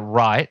until you get it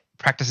right,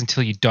 practice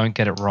until you don't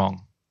get it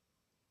wrong.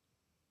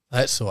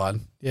 That's the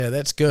one. Yeah,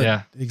 that's good.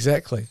 Yeah.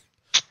 Exactly.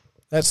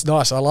 That's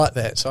nice. I like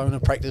that. So I'm going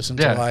to practice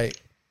until I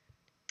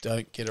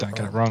don't get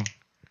it wrong.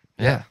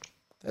 Yeah.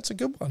 That's a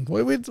good one.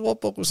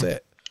 What book was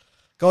that?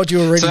 God, you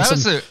were reading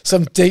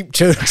some deep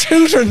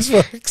children's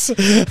books.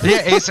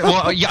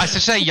 I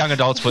should say young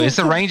adults book. It's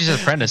The Ranger's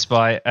Apprentice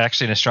by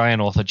actually an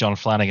Australian author, John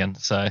Flanagan.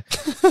 So,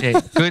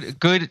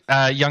 good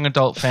young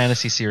adult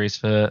fantasy series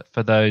for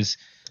those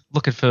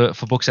looking for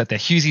books out there.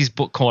 Hughesy's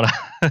Book Corner.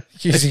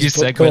 Hughesy's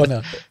Book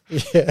Corner.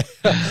 Yeah.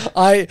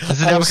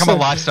 Does it now become a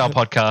lifestyle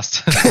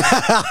podcast?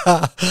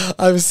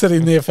 I was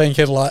sitting there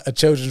thinking like a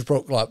children's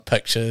book, like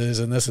pictures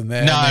and this and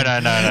that.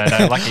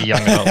 No, like a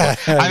young adult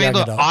book. I mean,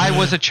 look, I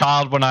was a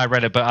child when I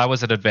read it, but I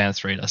was an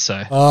advanced reader,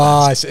 so.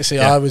 I see.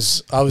 Yeah. I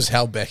was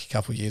held back a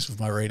couple of years with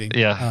my reading.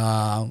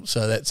 Yeah.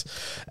 So that's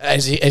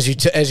as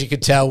you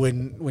could tell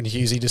when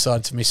Hughesy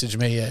decided to message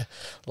me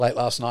late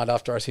last night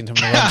after I sent him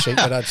the run sheet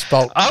that I'd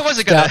spoke. I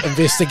wasn't going to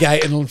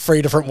investigate in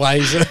 3 different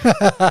ways.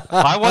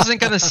 I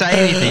wasn't going to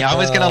say anything. I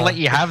was going to let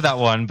you have that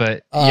one,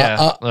 but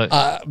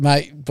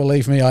mate,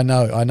 believe me, I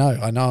know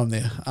I'm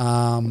there.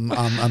 I'm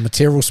a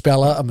material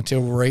speller, a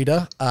material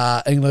reader.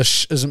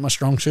 English isn't my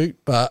strong suit,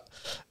 but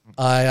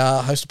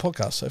I host a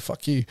podcast, so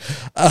fuck you.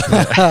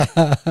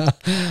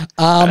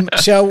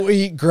 Shall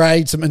we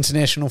grade some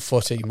international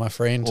footy, my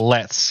friend?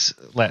 Let's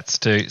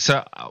do.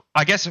 So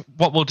I guess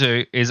what we'll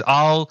do is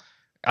I'll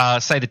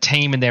say the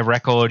team and their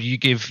record. You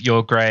give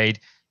your grade,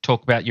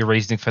 talk about your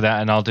reasoning for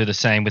that, and I'll do the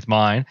same with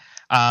mine.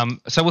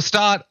 So we'll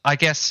start, I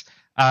guess,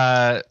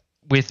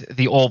 with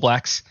the All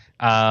Blacks.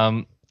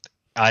 I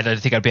don't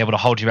think I'd be able to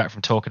hold you back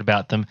from talking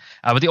about them.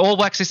 But the All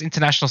Blacks this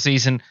international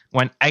season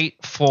went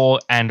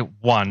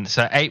 8-4-1.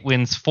 So 8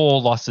 wins,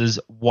 4 losses,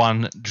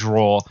 1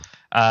 draw.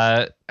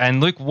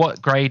 And Luke,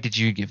 what grade did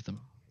you give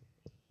them?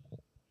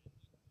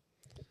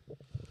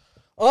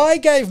 I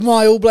gave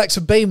my All Blacks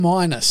a B-.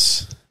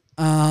 Now,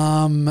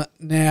 I'm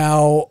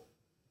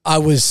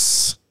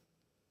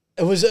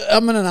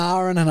in an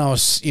R and I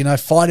was,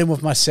 fighting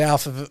with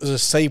myself if it was a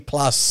C+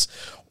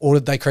 or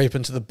did they creep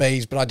into the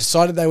Bs, but I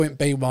decided they went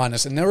B-. And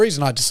the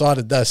reason I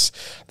decided that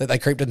they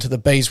creeped into the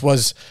Bs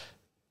was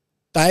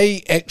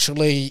they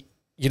actually,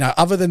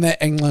 other than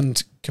that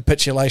England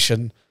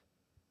capitulation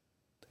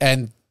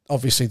and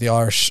obviously the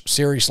Irish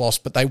series loss,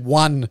 but they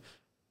won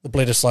the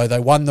Bledisloe, they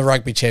won the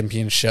Rugby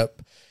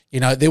Championship.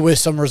 There were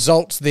some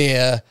results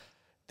there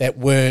that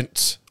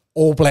weren't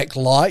All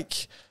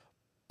Black-like,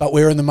 but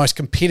we were in the most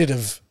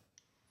competitive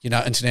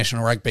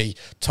international rugby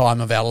time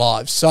of our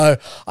lives. So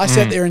I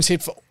sat there and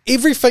said, for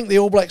everything the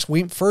All Blacks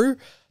went through,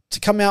 to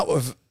come out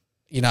with,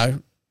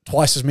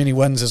 twice as many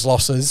wins as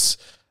losses,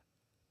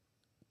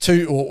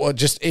 2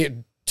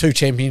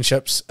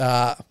 championships,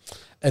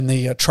 in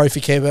the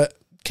trophy cabinet.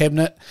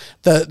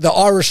 The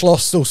Irish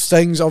loss still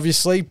stings,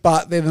 obviously,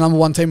 but they're the number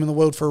one team in the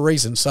world for a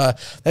reason. So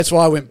that's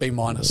why I went B-.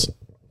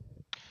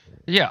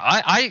 Yeah,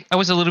 I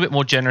was a little bit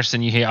more generous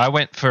than you here. I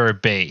went for a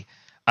B.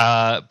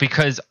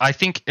 Because I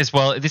think as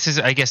well, this is,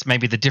 I guess,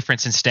 maybe the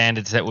difference in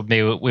standards that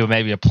we were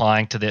maybe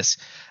applying to this.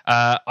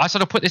 I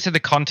sort of put this in the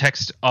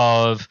context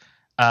of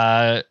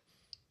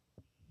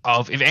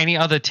if any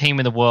other team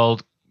in the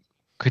world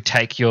could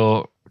take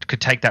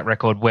that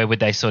record, where would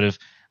they sort of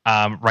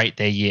rate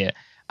their year?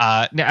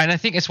 And I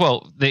think as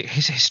well,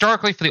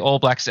 historically for the All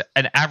Blacks,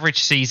 an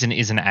average season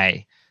is an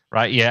A,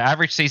 right? Yeah,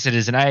 average season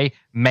is an A,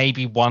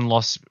 maybe one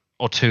loss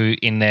or two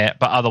in there,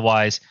 but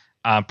otherwise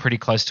pretty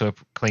close to a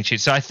clean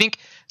sheet. So I think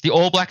the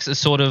All Blacks are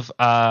sort of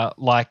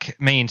like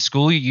me in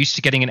school. You're used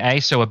to getting an A,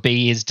 so a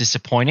B is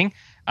disappointing.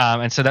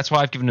 And so that's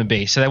why I've given them a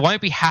B. So they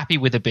won't be happy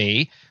with a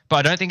B, but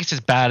I don't think it's as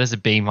bad as a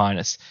B-.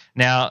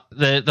 Now,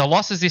 the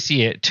losses this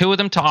year, 2 of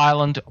them to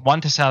Ireland,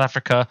 1 to South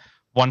Africa,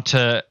 1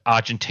 to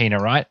Argentina,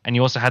 right? And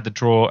you also had the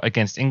draw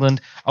against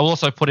England. I'll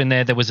also put in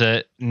there was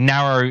a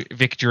narrow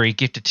victory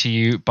gifted to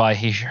you by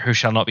he who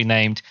shall not be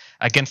named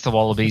against the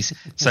Wallabies.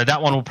 So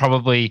that one will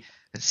probably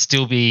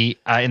still be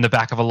in the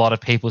back of a lot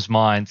of people's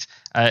minds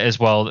as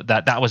well.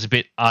 That was a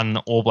bit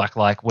un-All Black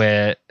like,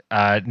 where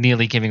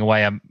nearly giving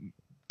away a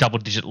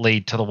double-digit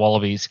lead to the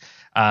Wallabies,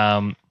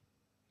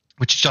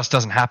 which just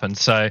doesn't happen.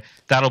 So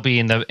that'll be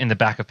in the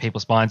back of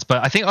people's minds.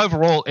 But I think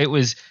overall it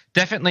was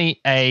definitely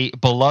a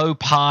below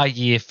par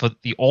year for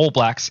the All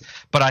Blacks.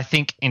 But I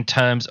think in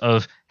terms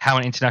of how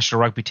an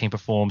international rugby team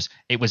performs,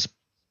 it was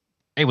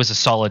a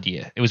solid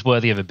year. It was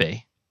worthy of a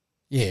B.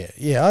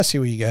 Yeah, I see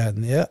where you're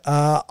going there.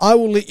 I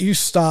will let you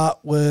start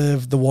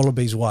with the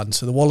Wallabies one.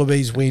 So the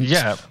Wallabies went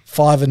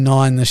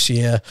 5-9 this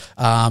year.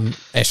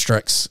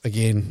 Asterisks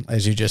again,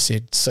 as you just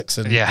said, 6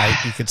 and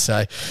 8, you could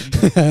say.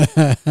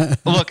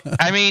 Look,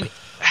 I mean,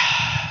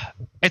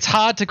 it's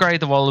hard to grade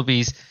the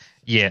Wallabies,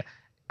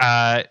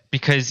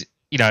 because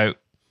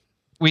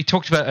we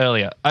talked about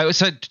earlier.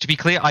 So to be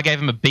clear, I gave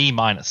them a B-.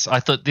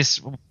 I thought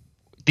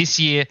this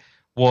year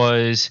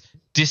was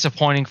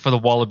disappointing for the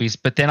Wallabies,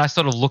 but then I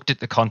sort of looked at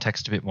the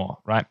context a bit more,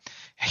 right?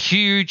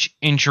 Huge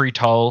injury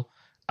toll,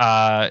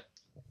 and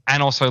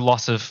also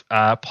loss of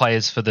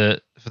players for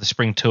the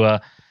spring tour,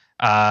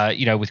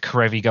 with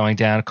Karevi going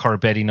down,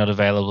 Corabetti not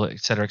available,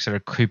 et cetera,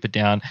 Cooper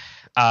down.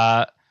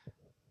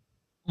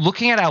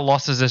 Looking at our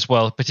losses as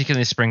well, particularly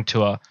in the spring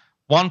tour,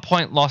 1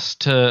 point loss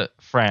to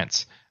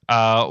France,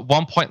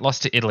 1 point loss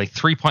to Italy,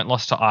 3 point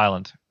loss to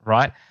Ireland,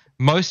 right?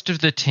 Most of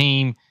the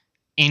team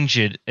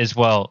injured as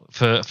well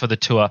for the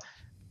tour.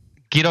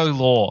 Giddo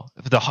Law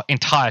for the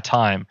entire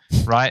time,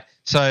 right?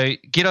 So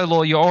Giddo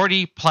Law, you're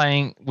already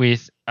playing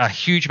with a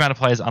huge amount of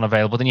players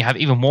unavailable. Then you have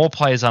even more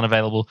players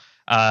unavailable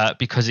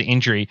because of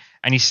injury,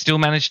 and you still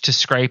managed to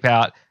scrape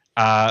out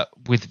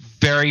with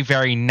very,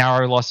 very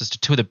narrow losses to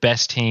 2 of the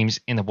best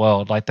teams in the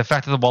world. Like the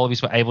fact that the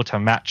Wallabies were able to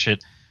match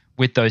it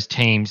with those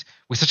teams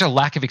with such a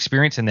lack of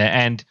experience in there.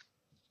 And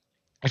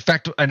in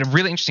fact, a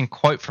really interesting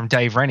quote from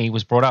Dave Rennie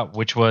was brought up,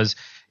 which was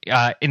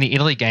in the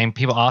Italy game,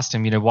 people asked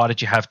him, why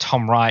did you have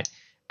Tom Wright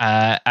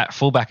at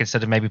fullback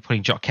instead of maybe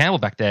putting Jock Campbell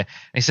back there? And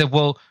he said,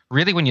 well,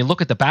 really, when you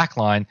look at the back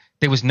line,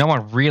 there was no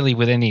one really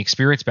with any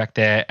experience back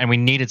there, and we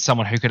needed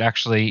someone who could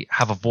actually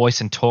have a voice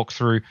and talk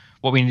through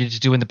what we needed to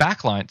do in the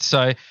back line.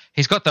 So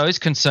he's got those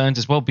concerns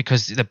as well,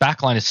 because the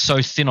back line is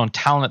so thin on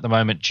talent at the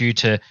moment due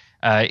to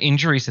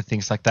injuries and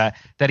things like that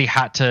he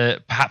had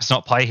to perhaps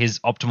not play his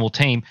optimal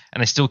team,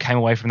 and they still came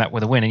away from that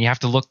with a win. And you have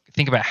to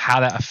think about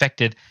how that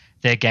affected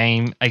their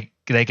games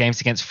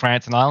against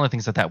France and Ireland,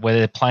 things like that, where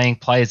they're playing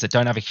players that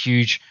don't have a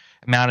huge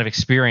amount of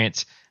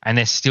experience, and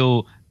they're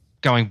still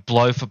going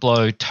blow for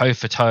blow, toe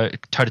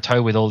to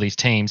toe with all these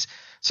teams.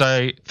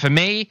 So for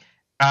me,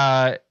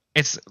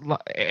 it's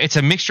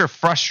a mixture of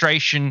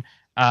frustration,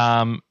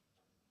 but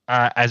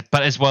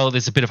as well,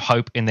 there's a bit of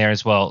hope in there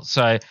as well.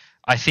 So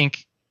I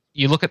think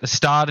you look at the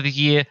start of the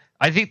year,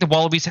 I think the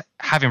Wallabies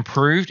have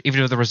improved,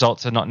 even if the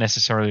results are not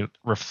necessarily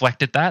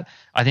reflected that.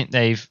 I think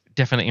they've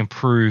definitely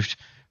improved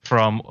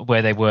from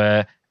where they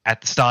were at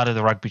the start of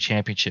the Rugby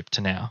Championship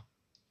to now.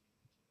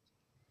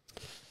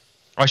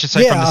 Or I should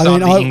say from the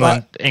start of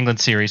the England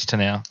series to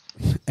now.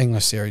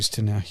 English series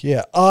to now,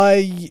 yeah.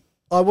 I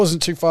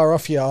wasn't too far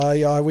off here.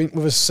 I went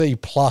with a C+,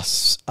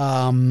 for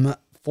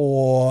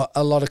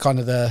a lot of kind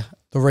of the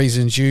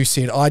reasons you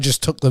said. I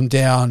just took them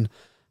down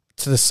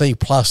to the C+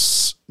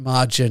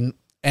 margin.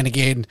 And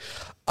again,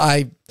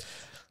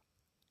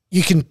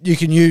 you can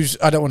use,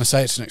 I don't want to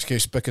say it's an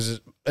excuse because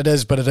it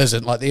is, but it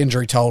isn't. Like the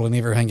injury toll and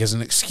everything is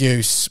an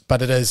excuse,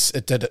 but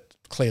it did it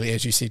clearly,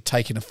 as you said,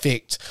 take an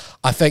effect.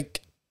 I think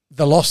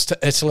the loss to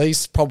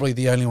Italy's probably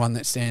the only one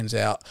that stands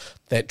out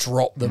that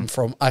dropped them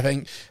from, I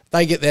think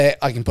they get there,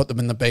 I can put them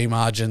in the B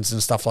margins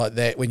and stuff like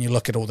that when you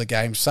look at all the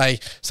games. Say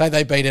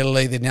they beat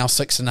Italy, they're now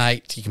 6 and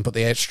 8, you can put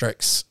the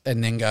asterisks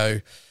and then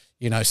go,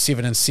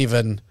 7 and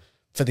 7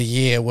 for the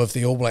year with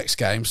the All Blacks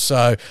game.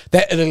 So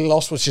that Italy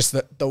loss was just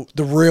the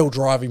real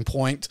driving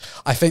point.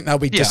 I think they'll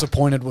be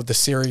disappointed with the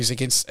series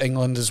against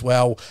England as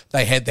well.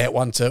 They had that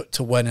one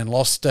to win and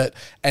lost it.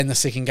 And the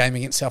second game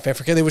against South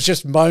Africa, there was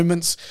just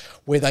moments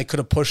where they could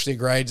have pushed their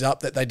grades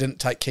up that they didn't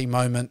take key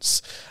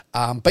moments.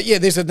 But yeah,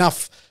 there's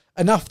enough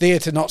there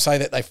to not say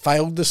that they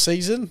failed the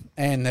season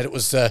and that it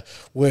was a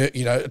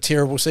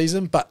terrible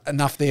season, but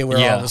enough there where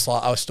I was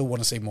like, I still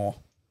want to see more.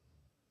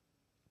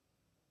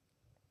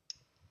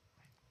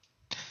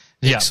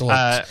 Yeah,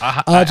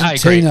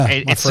 Argentina,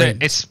 I agree.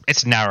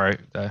 It's narrow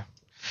though.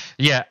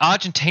 Yeah,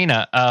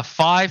 Argentina,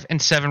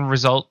 5-7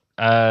 result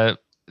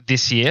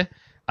this year.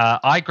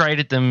 I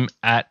graded them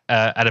at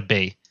a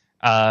B.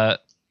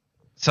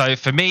 So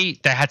for me,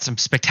 they had some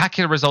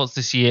spectacular results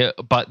this year,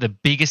 but the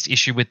biggest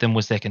issue with them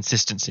was their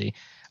consistency.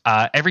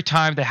 Every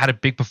time they had a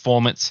big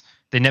performance,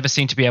 they never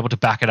seemed to be able to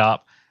back it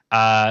up.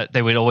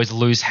 They would always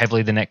lose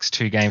heavily the next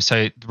two games.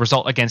 So the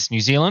result against New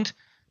Zealand,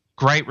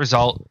 great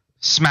result,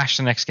 smashed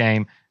the next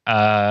game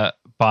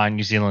by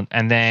New Zealand.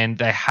 And then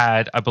they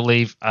had, I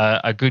believe,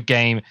 a good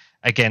game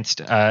against,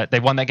 they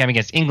won that game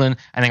against England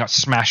and they got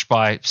smashed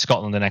by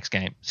Scotland the next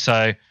game.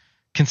 So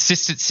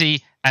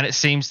consistency, and it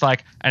seems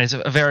like, and it's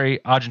a very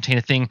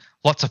Argentina thing,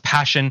 lots of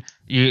passion.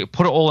 You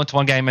put it all into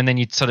one game and then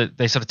they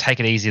sort of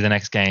take it easy the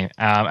next game.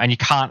 And you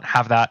can't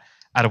have that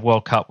at a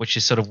World Cup, which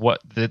is sort of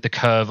what the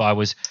curve I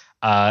was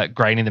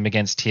grading them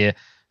against here.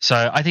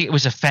 So I think it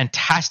was a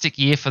fantastic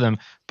year for them,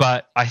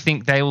 but I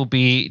think they will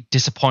be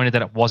disappointed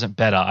that it wasn't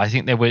better. I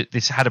think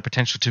this had a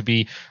potential to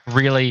be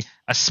really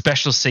a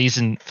special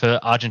season for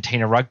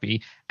Argentina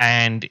rugby,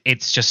 and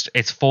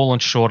it's fallen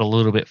short a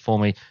little bit for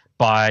me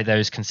by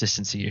those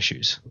consistency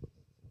issues.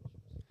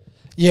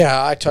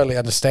 Yeah, I totally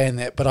understand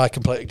that, but I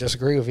completely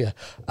disagree with you.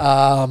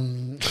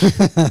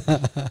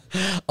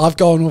 I've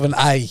gone with an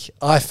A.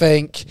 I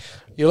think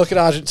you look at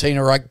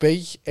Argentina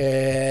rugby,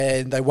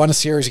 and they won a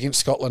series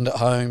against Scotland at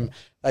home.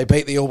 They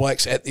beat the All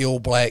Blacks at the All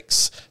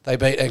Blacks. They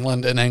beat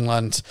England in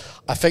England.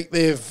 I think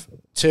they've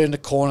turned a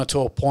corner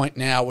to a point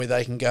now where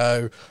they can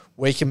go,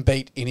 we can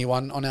beat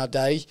anyone on our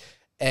day.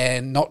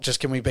 And not just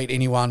can we beat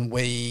anyone,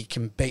 we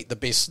can beat the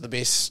best of the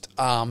best.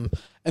 And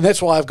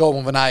that's why I've gone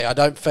with an A. I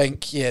don't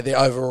think, their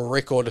overall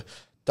record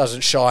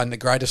doesn't shine the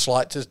greatest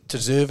light to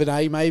deserve an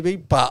A maybe.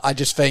 But I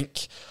just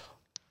think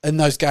in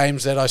those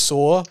games that I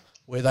saw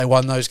where they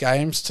won those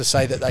games, to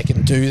say that they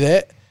can do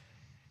that,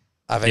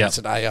 I think it's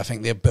an A. I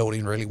think they're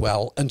building really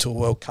well into a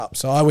World Cup.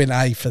 So I went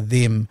A for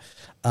them,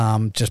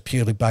 just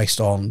purely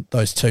based on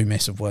those two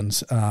massive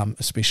wins,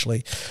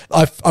 especially.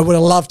 I would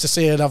have loved to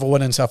see another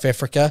win in South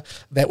Africa.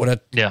 That would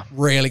have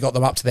really got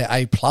them up to their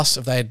A+,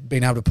 if they had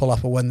been able to pull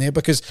up a win there,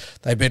 because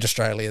they beat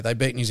Australia, they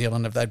beat New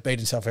Zealand. If they'd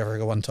beaten South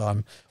Africa one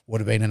time, would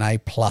have been an A+.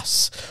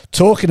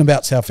 Talking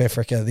about South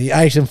Africa, the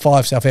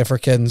 8-5 South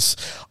Africans,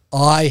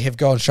 I have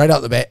gone straight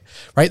up the bat,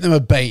 rate them a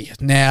B.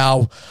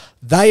 Now,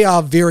 they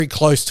are very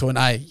close to an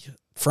A.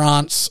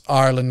 France,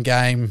 Ireland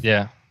game.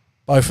 Yeah.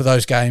 Both of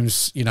those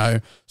games,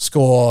 win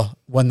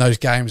those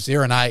games.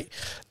 They're an 8.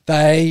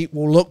 They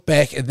will look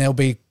back and there'll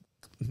be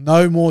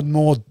no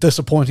more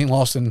disappointing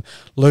loss than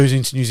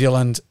losing to New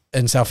Zealand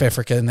in South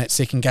Africa in that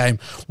second game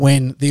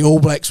when the All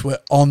Blacks were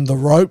on the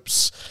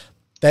ropes.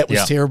 That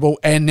was terrible.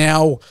 And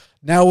now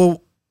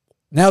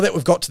that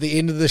we've got to the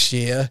end of this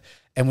year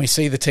and we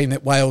see the team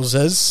that Wales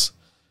is,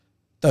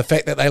 the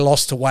fact that they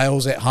lost to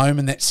Wales at home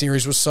and that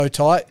series was so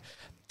tight,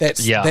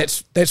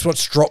 that's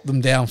what's dropped them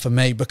down for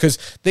me, because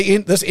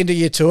this end of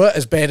year tour,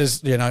 as bad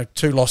as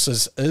 2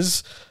 losses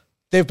is,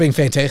 they've been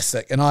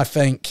fantastic, and I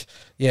think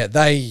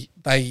they're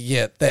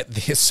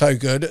so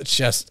good. It's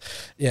just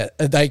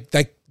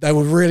they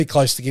were really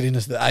close to getting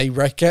into the A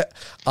bracket.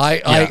 I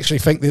actually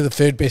think they're the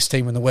third best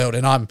team in the world,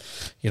 and I'm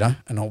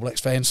an All Blacks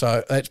fan,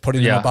 so that's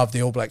putting them above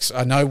the All Blacks.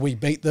 I know we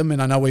beat them,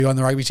 and I know we won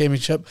the Rugby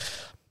Championship,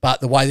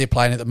 but the way they're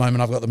playing at the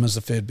moment, I've got them as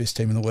the third best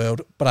team in the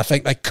world. But I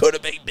think they could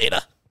have been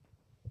better.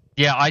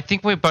 Yeah, I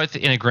think we're both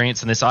in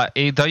agreement on this. Though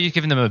you've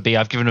given them a B,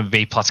 I've given them a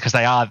B+, because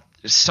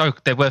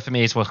they were for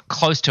me as well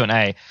close to an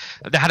A.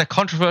 They had a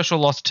controversial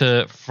loss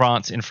to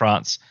France in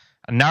France,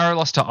 a narrow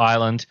loss to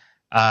Ireland.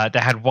 They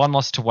had one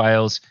loss to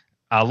Wales,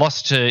 a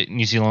loss to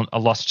New Zealand, a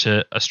loss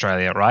to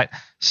Australia, right?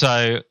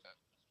 So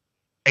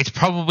it's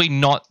probably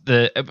not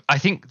I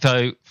think,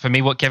 though, for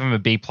me, what gave them a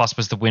B+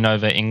 was the win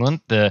over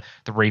England, the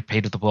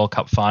repeat of the World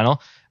Cup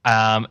final.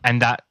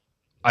 And that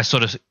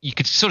you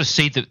could sort of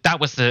see that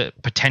was the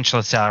potential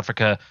of South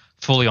Africa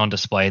fully on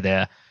display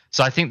there.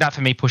 So I think that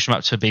for me pushed them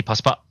up to a B+.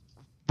 But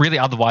really,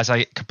 otherwise,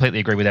 I completely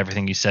agree with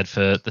everything you said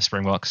for the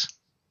Springboks.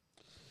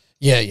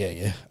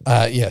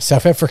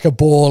 South Africa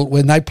ball,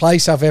 when they play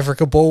South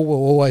Africa ball, we'll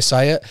always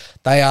say it,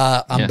 they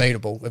are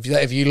unbeatable.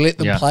 If you let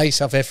them play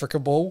South Africa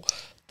ball,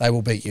 they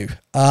will beat you.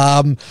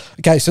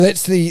 Okay, so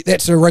that's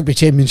the Rugby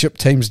Championship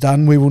teams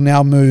done. We will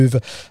now move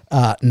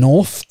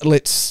north.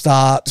 Let's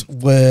start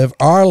with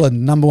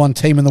Ireland, number 1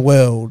 team in the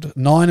world,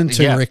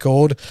 9-2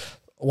 record,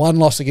 1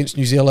 loss against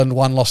New Zealand,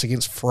 1 loss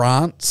against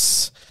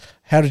France.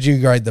 How did you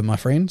grade them, my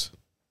friend?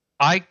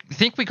 I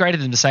think we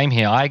graded them the same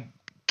here. I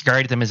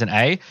graded them as an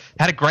A.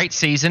 Had a great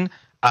season.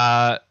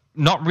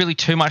 not really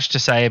too much to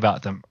say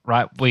about them,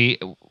 right?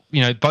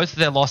 Both of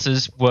their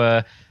losses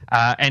were,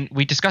 and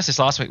we discussed this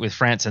last week with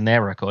France and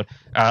their record,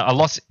 a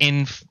loss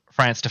in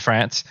France to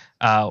France,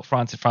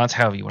 France to France,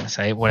 however you want to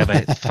say it, whatever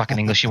fucking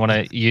English you want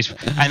to use,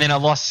 and then a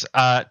loss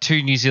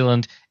to New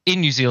Zealand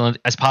in New Zealand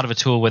as part of a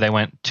tour where they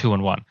went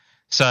 2-1.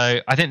 So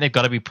I think they've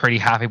got to be pretty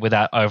happy with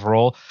that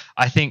overall.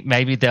 I think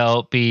maybe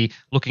they'll be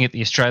looking at the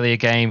Australia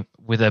game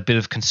with a bit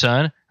of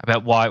concern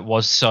about why it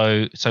was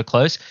so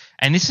close.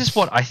 And this is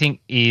what I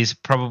think is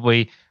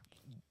probably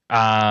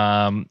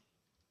I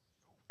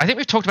think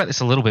we've talked about this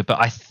a little bit, but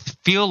I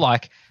feel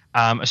like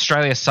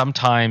Australia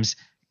sometimes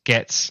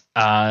is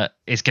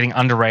getting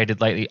underrated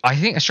lately. I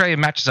think Australia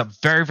matches up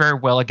very, very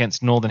well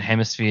against Northern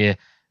Hemisphere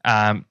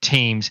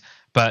teams,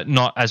 but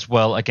not as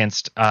well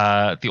against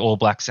the All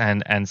Blacks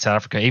and South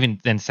Africa. Even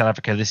then, South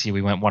Africa this year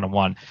we went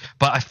 1-1.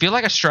 But I feel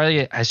like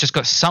Australia has just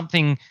got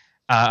something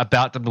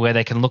about them where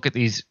they can look at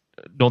these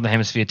Northern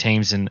Hemisphere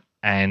teams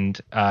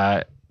and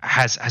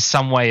has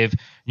some way of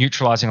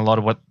neutralizing a lot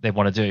of what they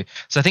want to do.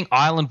 So I think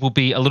Ireland will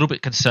be a little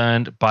bit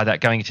concerned by that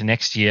going into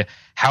next year.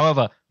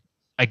 However,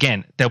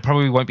 again, they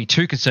probably won't be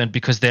too concerned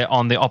because they're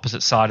on the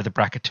opposite side of the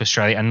bracket to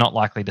Australia and not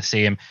likely to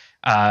see him.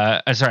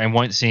 And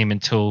won't see him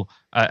until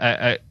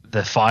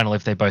the final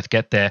if they both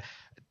get there.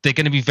 They're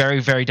going to be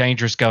very, very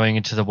dangerous going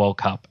into the World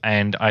Cup,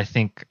 and I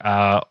think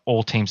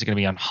all teams are going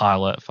to be on high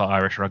alert for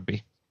Irish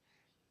rugby.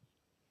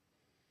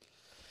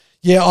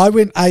 Yeah, I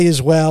went A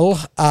as well,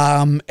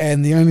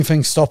 and the only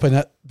thing stopping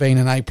it being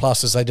an A+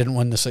 is they didn't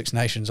win the Six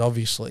Nations,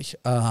 obviously,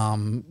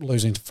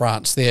 losing to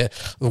France there.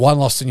 The one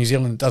loss to New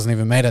Zealand doesn't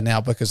even matter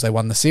now because they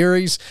won the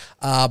series,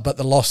 but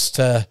the loss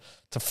to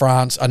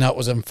France, I know it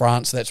was in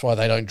France, that's why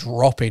they don't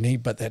drop any,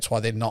 but that's why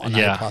they're not an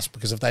A+,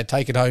 because if they'd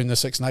taken home the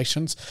Six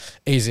Nations,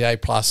 easy A+.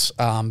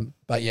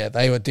 But yeah,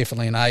 they were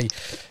definitely an A.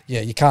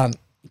 Yeah, you can't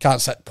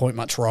point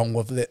much wrong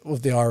with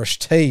the Irish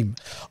team.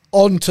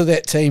 On to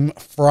that team,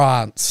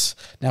 France.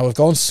 Now, we've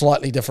gone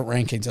slightly different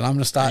rankings, and I'm going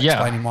to start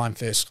explaining mine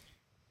first.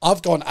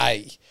 I've gone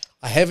A.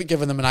 I haven't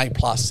given them an A+,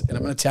 and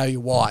I'm going to tell you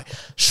why.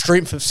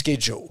 Strength of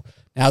schedule.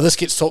 Now, this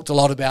gets talked a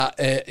lot about.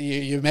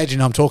 You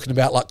imagine I'm talking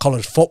about like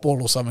college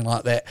football or something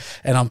like that,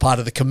 and I'm part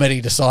of the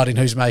committee deciding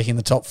who's making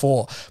the top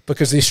four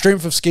because their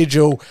strength of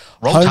schedule,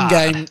 home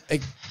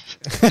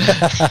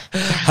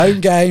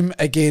game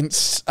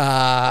against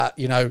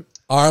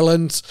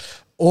Ireland,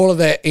 all of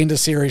that end of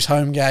series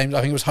home games.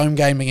 I think it was home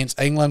game against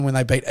England when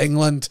they beat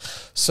England.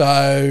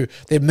 So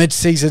their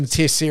mid-season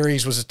test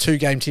series was a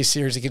 2-game test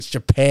series against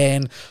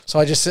Japan. So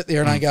I just sit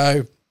there and I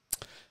go,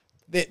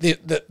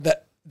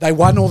 they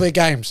won all their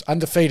games,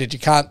 undefeated. You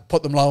can't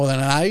put them lower than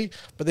an A,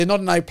 but they're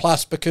not an A+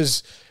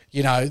 because,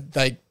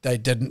 they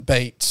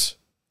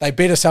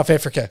beat South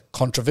Africa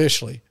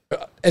controversially.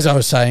 As I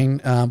was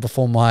saying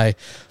before my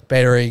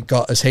battery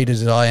got as heated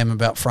as I am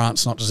about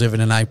France not deserving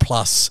an A+,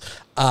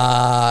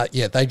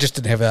 they just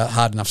didn't have a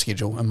hard enough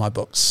schedule in my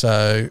books.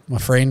 So, my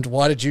friend,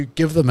 why did you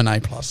give them an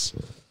A+?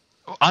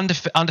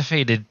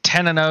 Undefeated,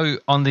 10-0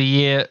 on the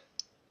year.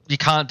 You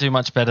can't do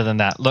much better than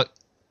that. Look,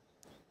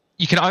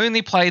 you can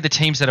only play the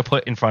teams that are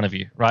put in front of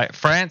you, right?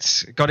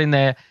 France got in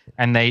there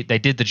and they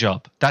did the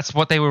job. That's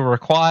what they were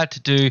required to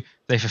do.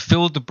 They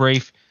fulfilled the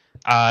brief.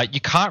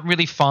 You can't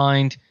really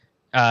find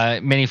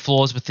many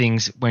flaws with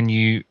things when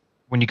you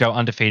go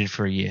undefeated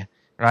for a year,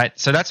 right?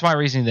 So that's my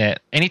reasoning there.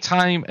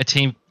 Anytime a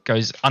team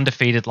goes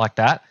undefeated like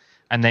that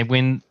and they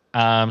win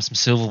some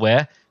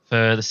silverware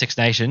for the Six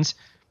Nations,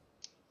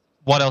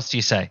 what else do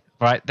you say,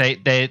 right?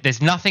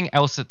 There's nothing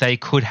else that they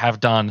could have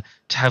done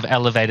to have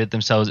elevated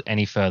themselves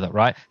any further,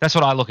 right? That's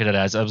what I look at it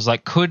as. I was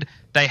like, could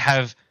they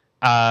have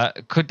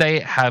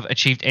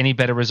achieved any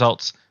better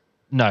results?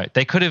 No.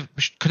 Could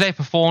they have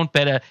performed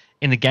better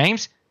in the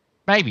games?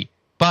 Maybe.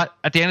 But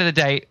at the end of the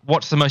day,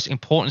 what's the most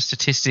important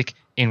statistic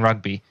in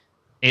rugby?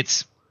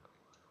 It's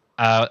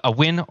a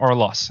win or a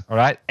loss, all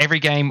right? Every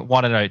game,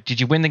 1-0. Did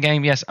you win the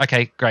game? Yes.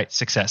 Okay, great,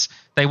 success.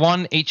 They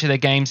won each of their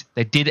games.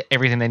 They did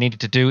everything they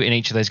needed to do in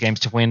each of those games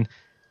to win.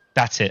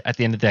 That's it at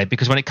the end of the day.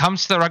 Because when it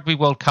comes to the Rugby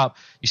World Cup,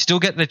 you still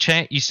get the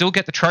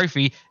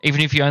trophy,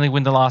 even if you only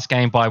win the last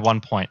game by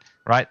 1 point,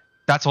 right?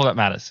 That's all that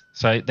matters.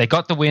 So they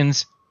got the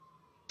wins.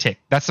 Tick.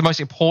 That's the most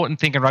important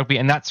thing in rugby,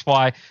 and that's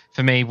why,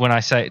 for me, when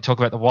I talk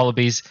about the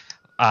Wallabies,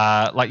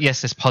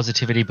 yes, there's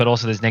positivity, but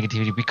also there's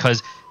negativity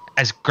because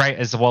as great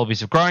as the Wallabies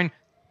have grown,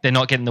 they're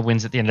not getting the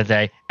wins at the end of the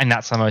day, and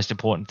that's the most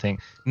important thing.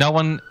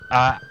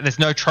 There's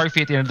no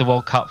trophy at the end of the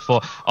World Cup for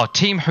a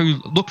team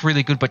who looked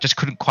really good but just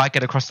couldn't quite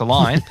get across the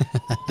line.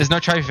 There's no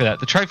trophy for that.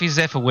 The trophy is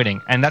there for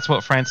winning, and that's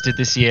what France did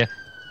this year.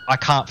 I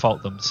can't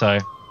fault them, so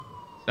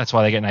that's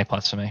why they get an A+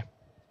 for me.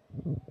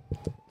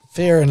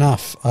 Fair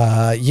enough.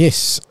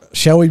 Yes.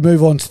 Shall we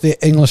move on to their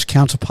English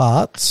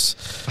counterparts?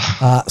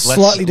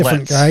 Slightly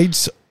different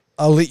grades.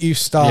 I'll let you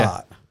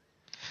start.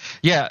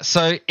 Yeah,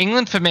 so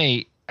England for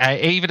me,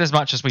 even as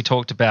much as we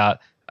talked about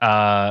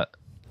them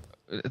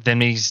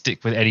needing to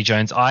stick with Eddie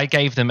Jones, I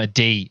gave them a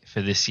D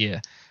for this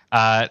year.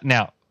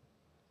 Now,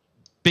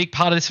 big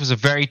part of this was a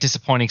very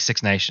disappointing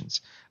Six Nations.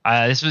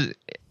 This was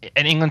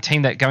an England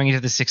team that going into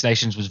the Six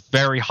Nations was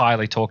very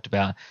highly talked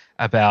about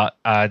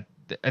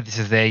this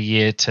is their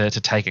year to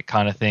take it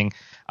kind of thing.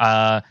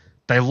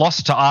 They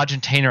lost to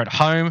Argentina at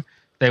home.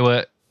 They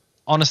were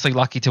honestly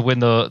lucky to win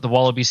the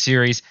Wallaby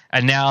series,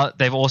 and now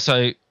they've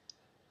also.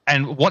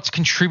 And what's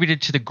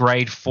contributed to the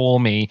grade for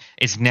me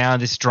is now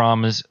this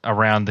drama's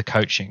around the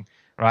coaching,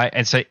 right?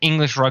 And so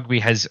English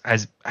rugby has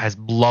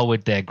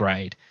lowered their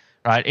grade,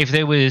 right? If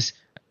there was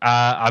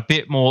a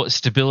bit more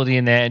stability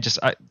in there and just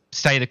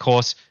stay the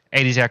course,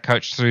 Eddie's our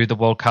coach through the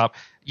World Cup.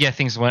 Yeah,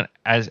 things weren't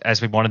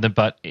as we wanted them,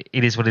 but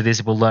it is what it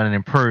is. We'll learn and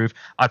improve.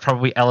 I'd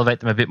probably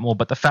elevate them a bit more.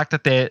 But the fact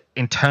that they're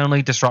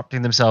internally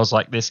disrupting themselves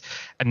like this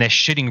and they're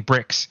shitting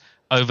bricks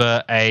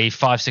over a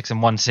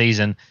 5-6-1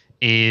 season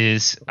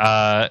is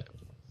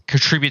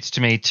contributes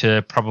to me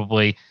to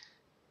probably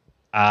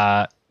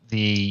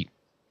the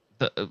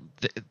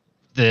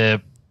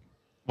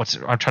what's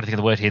I'm trying to think of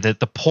the word here,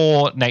 the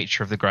poor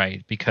nature of the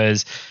grade,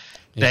 because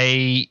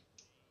they've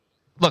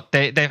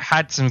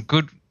had some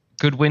good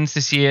wins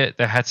this year.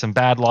 They've had some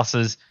bad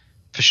losses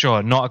for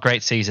sure. Not a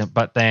great season,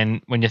 but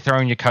then when you're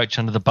throwing your coach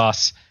under the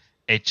bus,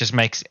 it just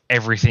makes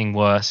everything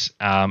worse.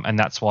 And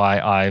that's why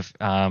I've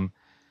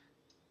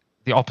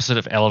the opposite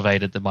of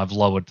elevated them, I've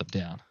lowered them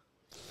down.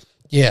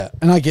 Yeah,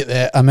 and I get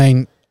that. I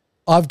mean,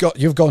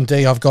 you've gone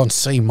D, I've gone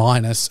C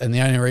minus, and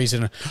the only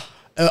reason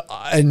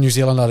in New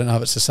Zealand, I don't know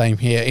if it's the same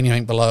here.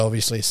 Anything below,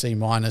 obviously, a C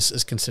minus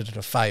is considered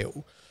a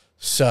fail.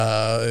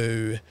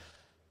 So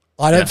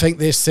I don't think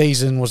this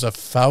season was a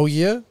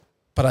failure,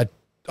 but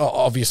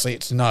obviously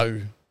it's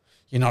no.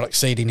 You're not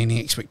exceeding any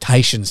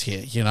expectations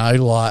here, you know.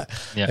 Like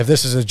if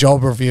this is a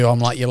job review, I'm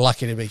like, you're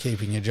lucky to be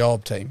keeping your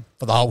job, team,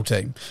 for the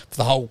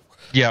whole.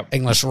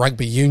 English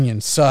rugby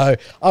union. So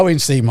I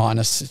went C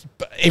minus.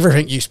 But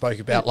everything you spoke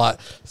about, like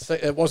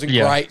it wasn't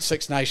great,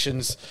 Six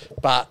Nations,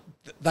 but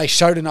they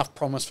showed enough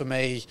promise for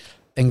me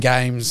in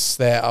games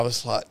that I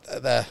was like,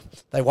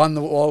 they won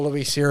the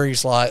Wallaby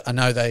series. Like I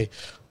know they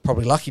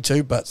probably lucky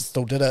to, but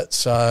still did it.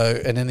 So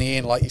and in the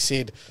end, like you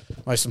said,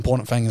 most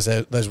important thing is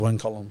those win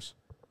columns.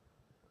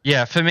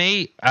 Yeah, for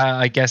me,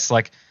 I guess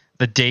like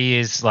the D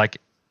is like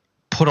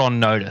put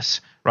on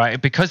notice.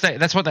 Right, because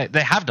that's what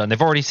they have done. They've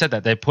already said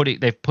that they've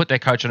put their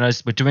coach on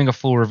notice. We're doing a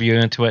full review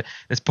into it.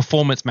 There's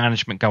performance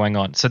management going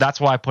on, so that's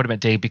why I put them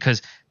at D,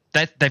 because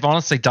they've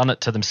honestly done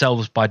it to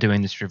themselves by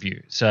doing this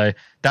review. So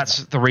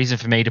that's the reason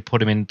for me to put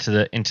them into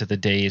the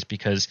D, is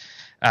because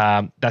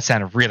that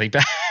sounded really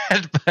bad,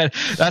 but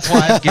that's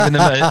why I've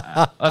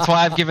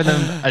given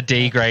them a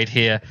D grade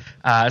here.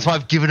 That's why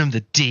I've given them the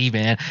D,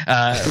 man,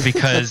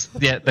 because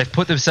they've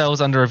put themselves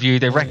under review.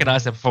 They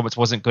recognize their performance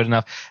wasn't good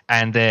enough,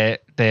 and they're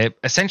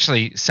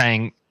essentially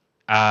saying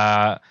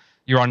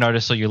you're on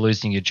notice or you're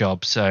losing your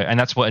job. So, and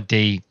that's what a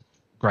D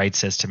grade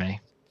says to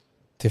me.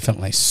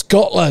 Definitely.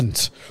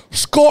 Scotland.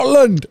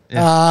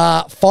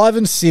 Yeah. 5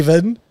 and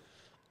 7.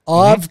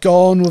 I've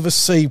gone with a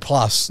C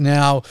plus.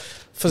 Now,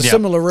 for a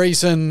similar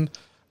reason,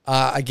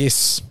 I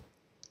guess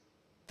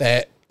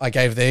that I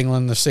gave the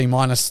England the C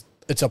minus.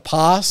 It's a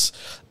pass.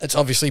 It's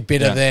obviously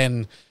better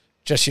than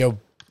just your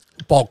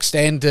bog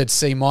standard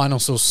C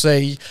minus or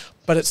C,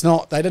 but it's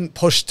not. They didn't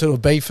push to a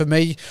B for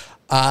me.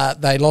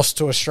 They lost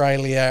to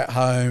Australia at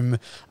home.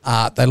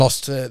 They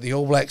lost to the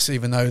All Blacks,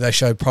 even though they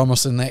showed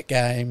promise in that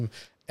game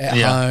at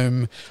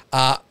home.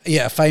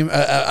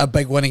 A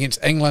big win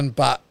against England.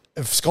 But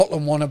if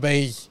Scotland want to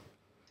be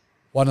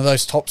one of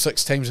those top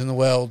 6 teams in the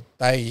world,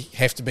 they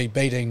have to be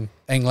beating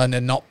England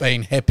and not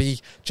being happy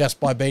just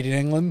by beating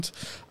England.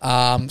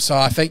 So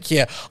I think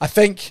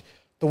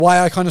the way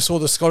I kind of saw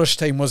the Scottish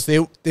team was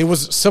there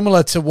was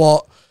similar to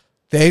what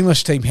the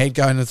English team had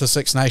going into the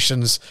Six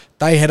Nations.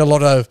 They had a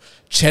lot of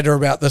chatter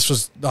about this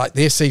was like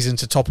their season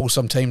to topple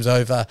some teams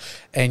over.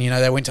 And,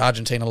 they went to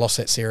Argentina, lost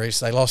that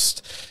series. They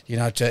lost,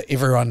 to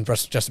everyone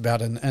just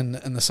about in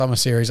the summer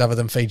series other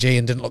than Fiji,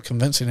 and didn't look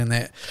convincing in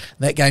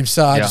that game.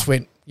 So I just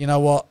went, you know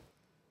what?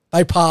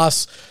 They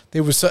pass.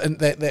 There was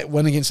that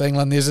win against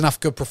England. There's enough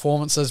good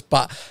performances.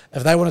 But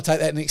if they want to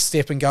take that next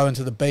step and go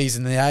into the Bs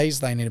and the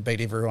As, they need to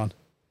beat everyone.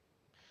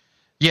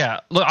 Yeah,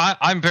 look,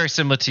 I'm very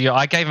similar to you.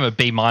 I gave them a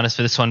B minus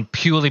for this one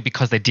purely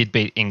because they did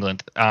beat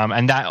England.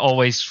 And that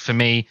always, for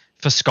me,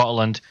 for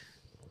Scotland,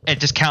 it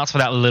just counts for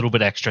that little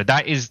bit extra.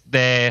 That is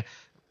their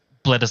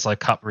Bledisloe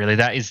Cup, really.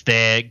 That is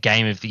their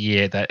game of the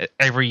year. That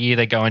every year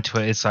they go into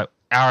it, it's like,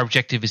 our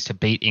objective is to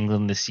beat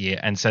England this year.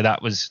 And so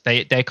that was,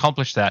 they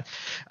accomplished that.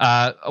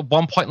 A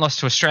 1 point loss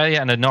to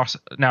Australia and a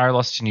narrow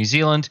loss to New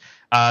Zealand.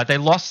 They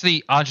lost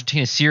the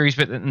Argentina series,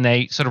 but then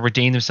they sort of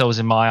redeemed themselves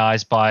in my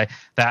eyes by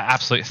that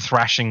absolute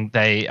thrashing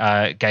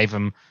they gave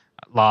them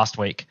last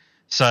week.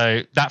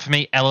 So that for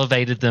me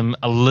elevated them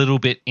a little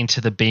bit into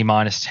the B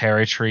minus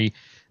territory.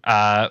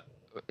 I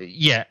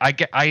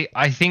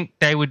think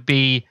they would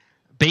be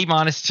B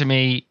minus to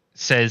me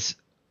says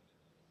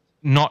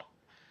not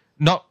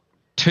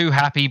too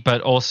happy,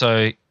 but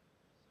also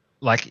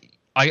like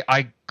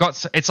I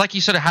got, it's like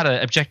you sort of had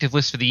an objective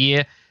list for the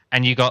year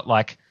and you got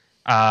like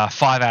 5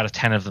 out of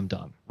 10 of them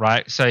done,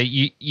 right? So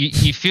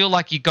you feel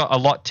like you got a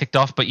lot ticked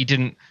off, but you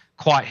didn't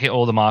quite hit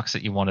all the marks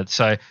that you wanted.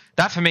 So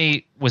that for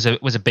me was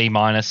a B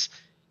minus.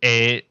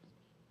 It's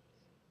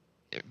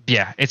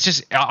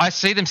just I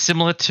see them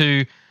similar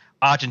to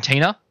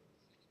Argentina,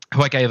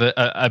 who I gave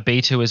a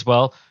B to as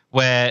well,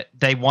 where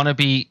they want to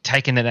be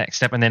taking the next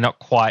step and they're not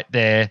quite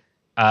there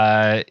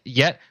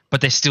yet,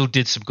 but they still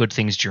did some good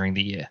things during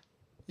the year.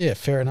 Yeah,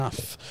 fair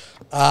enough.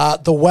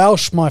 The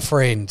Welsh, my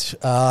friend,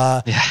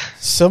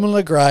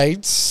 similar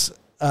grades.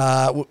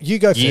 You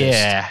go first.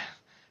 Yeah.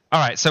 All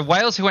right, so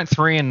Wales, who went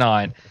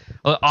 3-9.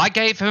 Well, I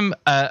gave him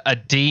a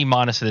D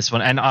minus for this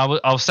one, and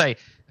I'll say,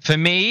 for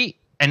me,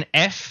 an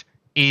F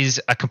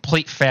is a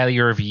complete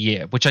failure of a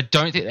year, which I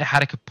don't think they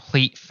had a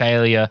complete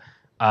failure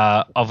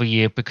of a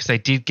year, because they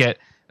did get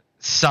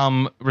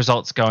some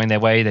results going their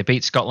way. They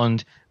beat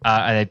Scotland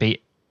and they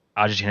beat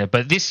Argentina.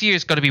 But this year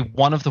has got to be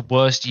one of the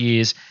worst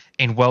years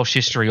in Welsh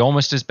history,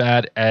 almost as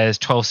bad as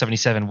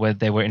 1277, where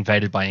they were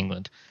invaded by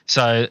England.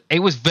 So it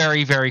was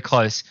very, very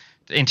close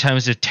in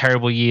terms of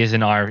terrible years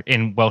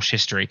in Welsh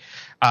history.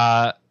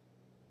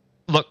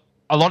 Look,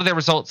 a lot of their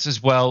results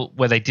as well,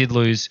 where they did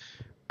lose,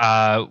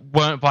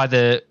 weren't by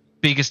the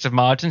biggest of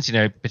margins.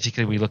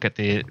 Particularly we look at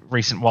the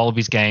recent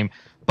Wallabies game.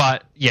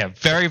 But yeah,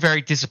 very,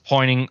 very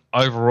disappointing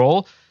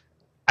overall.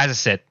 As I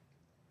said,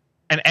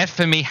 an F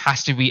for me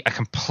has to be a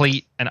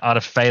complete and utter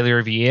failure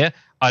of a year.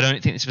 I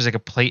don't think this was a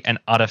complete and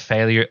utter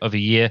failure of a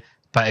year,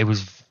 but it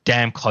was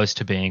damn close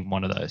to being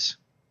one of those.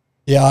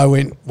 Yeah, I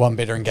went one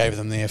better and gave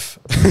them the F.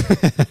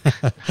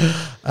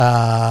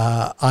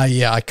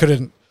 I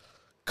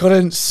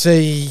couldn't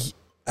see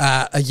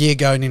a year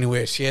going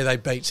anywhere. Yeah, they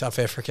beat South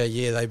Africa.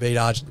 Yeah, they beat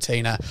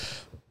Argentina,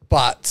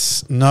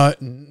 but no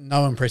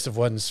impressive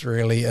wins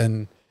really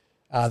in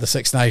the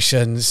Six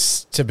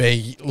Nations. To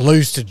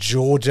lose to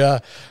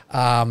Georgia,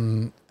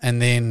 and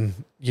then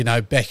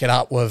back it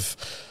up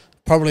with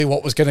probably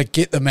what was going to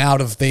get them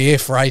out of the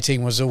F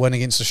rating was a win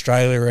against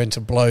Australia, and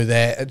to blow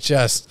that, it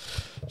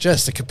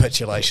just a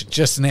capitulation,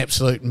 just an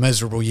absolute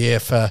miserable year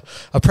for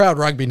a proud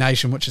rugby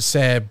nation, which is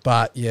sad.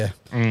 But yeah,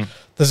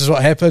 this is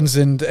what happens,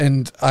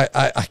 and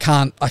I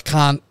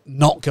can't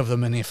not give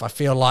them an F. I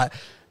feel like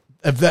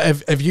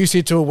if you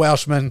said to a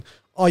Welshman,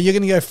 oh, you're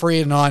going to go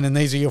 3-9 and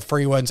these are your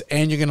 3 wins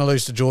and you're going to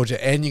lose to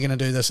Georgia and you're going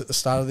to do this at the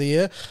start of the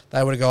year,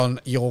 they would have gone,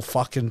 you're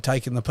fucking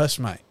taking the piss,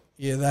 mate.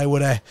 Yeah, they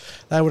would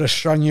have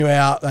strung you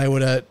out. They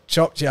would have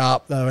chopped you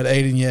up. They would have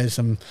eaten you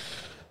some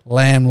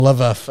lamb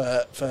liver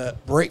for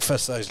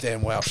breakfast, those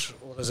damn Welsh.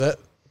 What is it?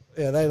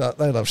 Yeah, they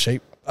love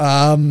sheep.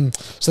 So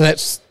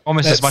that's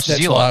almost as much as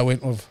you like. I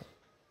went with.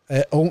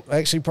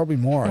 Actually, probably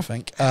more, I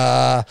think.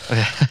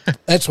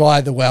 That's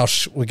why the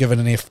Welsh were given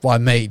an F by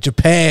me.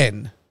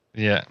 Japan.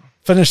 Yeah.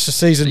 Finished the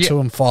season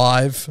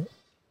 2-5.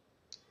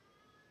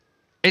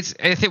 I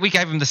think we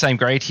gave them the same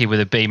grade here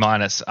with a B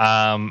minus.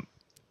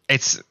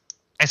 It's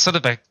sort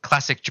of a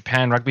classic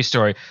Japan rugby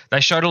story.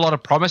 They showed a lot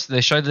of promise. They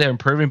showed that they're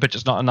improving, but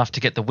just not enough to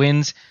get the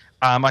wins.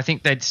 I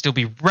think they'd still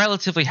be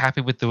relatively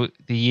happy with the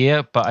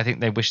year, but I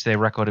think they wish their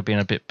record had been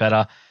a bit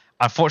better.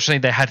 Unfortunately,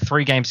 they had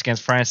 3 games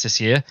against France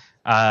this year,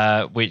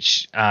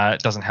 which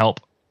doesn't help,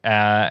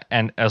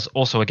 and as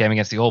also a game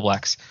against the All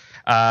Blacks.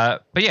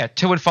 But yeah,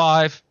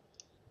 2-5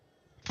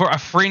 for a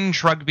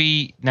fringe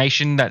rugby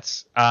nation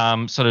that's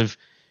sort of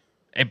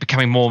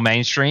becoming more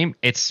mainstream.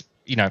 It's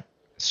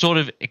sort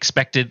of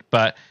expected,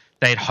 but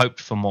they'd hoped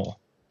for more.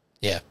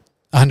 Yeah,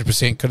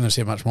 100%. Couldn't have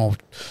said much more.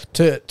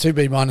 Two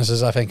B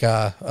minuses, I think,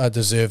 are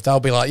deserved. They'll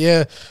be like,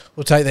 yeah,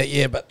 we'll take that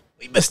year, but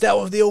we missed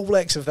out with the All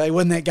Blacks. If they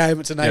win that game,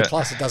 it's an A+. It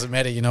doesn't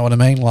matter. You know what I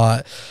mean?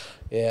 Like,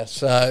 yeah.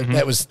 So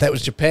that was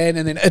Japan,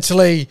 and then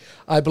Italy.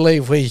 I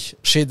believe we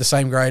shared the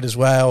same grade as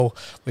well.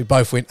 We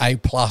both went A+.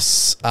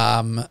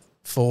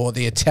 For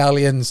the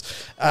Italians,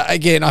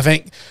 again, I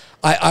think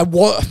I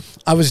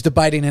was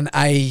debating an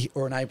A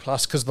or an A+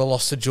 because of the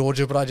loss to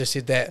Georgia, but I just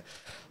said that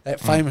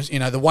famous,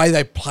 the way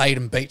they played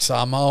and beat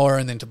Samoa,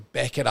 and then to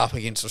back it up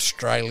against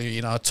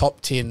Australia, a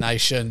top 10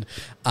 nation,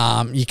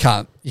 you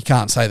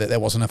can't say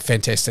that wasn't a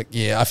fantastic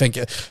year. I think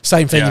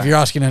same thing if you're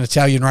asking an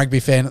Italian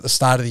rugby fan at the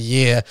start of the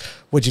year,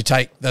 would you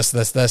take this?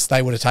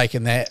 They would have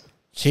taken that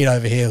head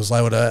over heels.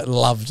 They would have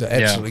loved it,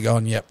 absolutely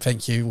gone, yep,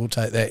 thank you, we'll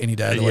take that any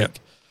day of the week.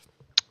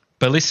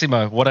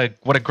 Bellissimo! What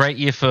a great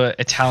year for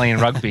Italian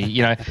rugby.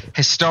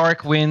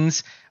 Historic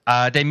wins.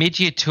 Their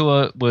mid-year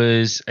tour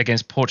was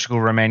against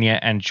Portugal, Romania,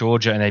 and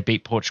Georgia, and they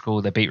beat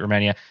Portugal, they beat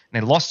Romania,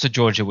 and they lost to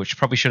Georgia, which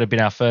probably should have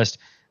been our first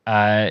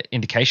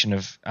indication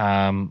of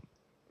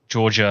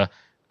Georgia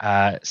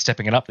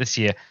stepping it up this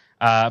year.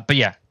 But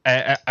yeah,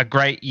 a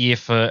great year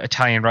for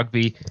Italian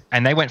rugby,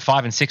 and they went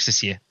 5-6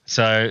 this year,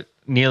 so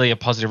nearly a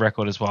positive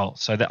record as well.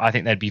 So I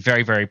think they'd be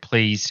very, very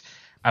pleased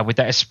with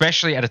that,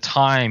 especially at a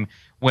time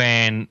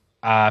when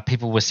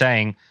people were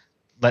saying,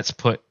 let's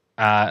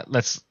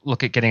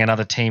look at getting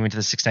another team into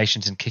the Six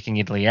Nations and kicking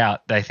Italy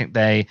out. They think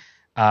they,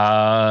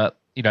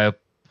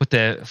 put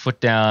their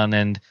foot down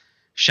and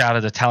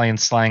shouted Italian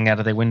slang out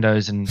of their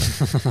windows and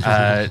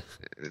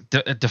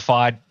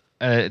defied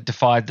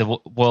the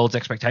world's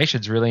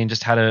expectations, really, and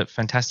just had a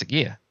fantastic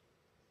year.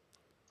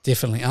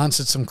 Definitely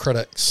answered some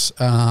critics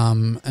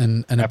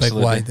in a big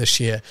way this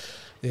year.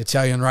 the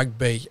Italian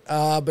rugby.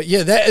 But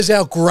yeah, that is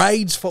our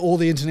grades for all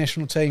the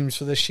international teams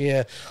for this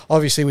year.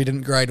 Obviously, we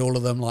didn't grade all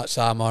of them like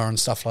Samoa and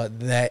stuff like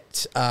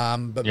that.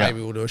 But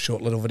maybe we'll do a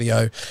short little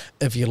video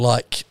if you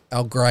like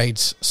our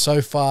grades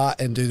so far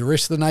and do the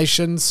rest of the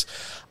nations.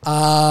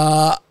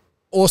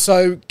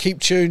 Also, keep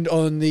tuned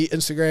on the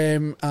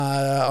Instagram,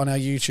 on our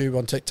YouTube,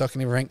 on TikTok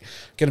and everything.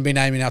 Going to be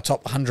naming our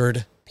top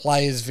 100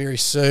 players very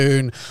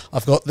soon.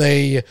 I've got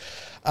the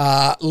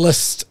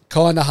list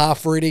kind of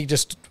half ready,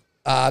 just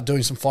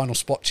doing some final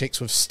spot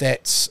checks with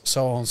stats,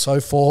 so on and so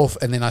forth.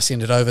 And then I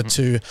send it over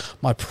to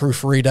my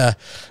proofreader,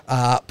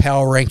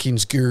 power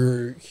rankings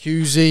guru,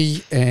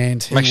 Hughesy.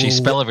 And make sure you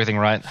spell everything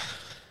right.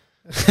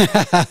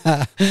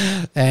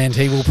 And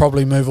he will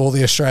probably move all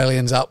the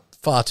Australians up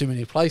far too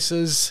many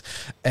places,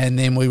 and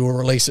then we will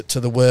release it to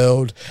the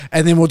world,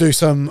 and then we'll do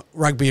some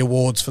rugby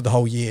awards for the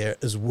whole year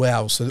as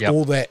well. So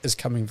all that is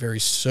coming very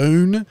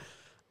soon.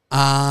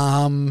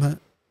 Anything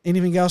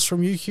else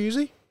from you,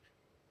 Hughesy?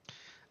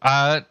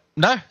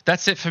 No,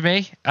 that's it for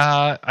me.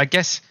 I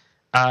guess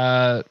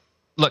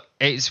look,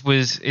 it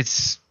was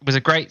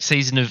a great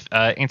season of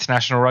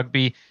international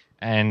rugby,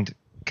 and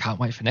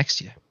can't wait for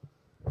next year.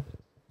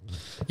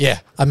 Yeah,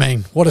 I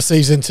mean, what a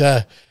season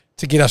to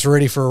get us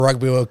ready for a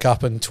Rugby World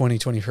Cup in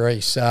 2023.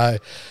 So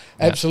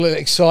absolutely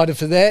excited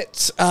for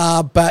that.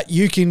 But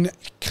you can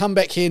come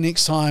back here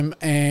next time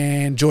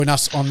and join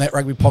us on that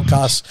rugby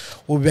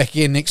podcast. We'll be back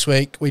again next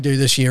week. We do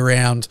this year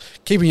round,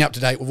 keeping you up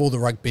to date with all the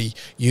rugby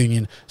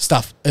union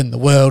stuff in the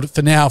world.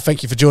 For now,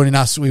 thank you for joining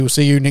us. We will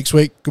see you next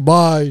week.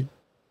 Goodbye.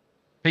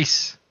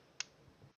 Peace.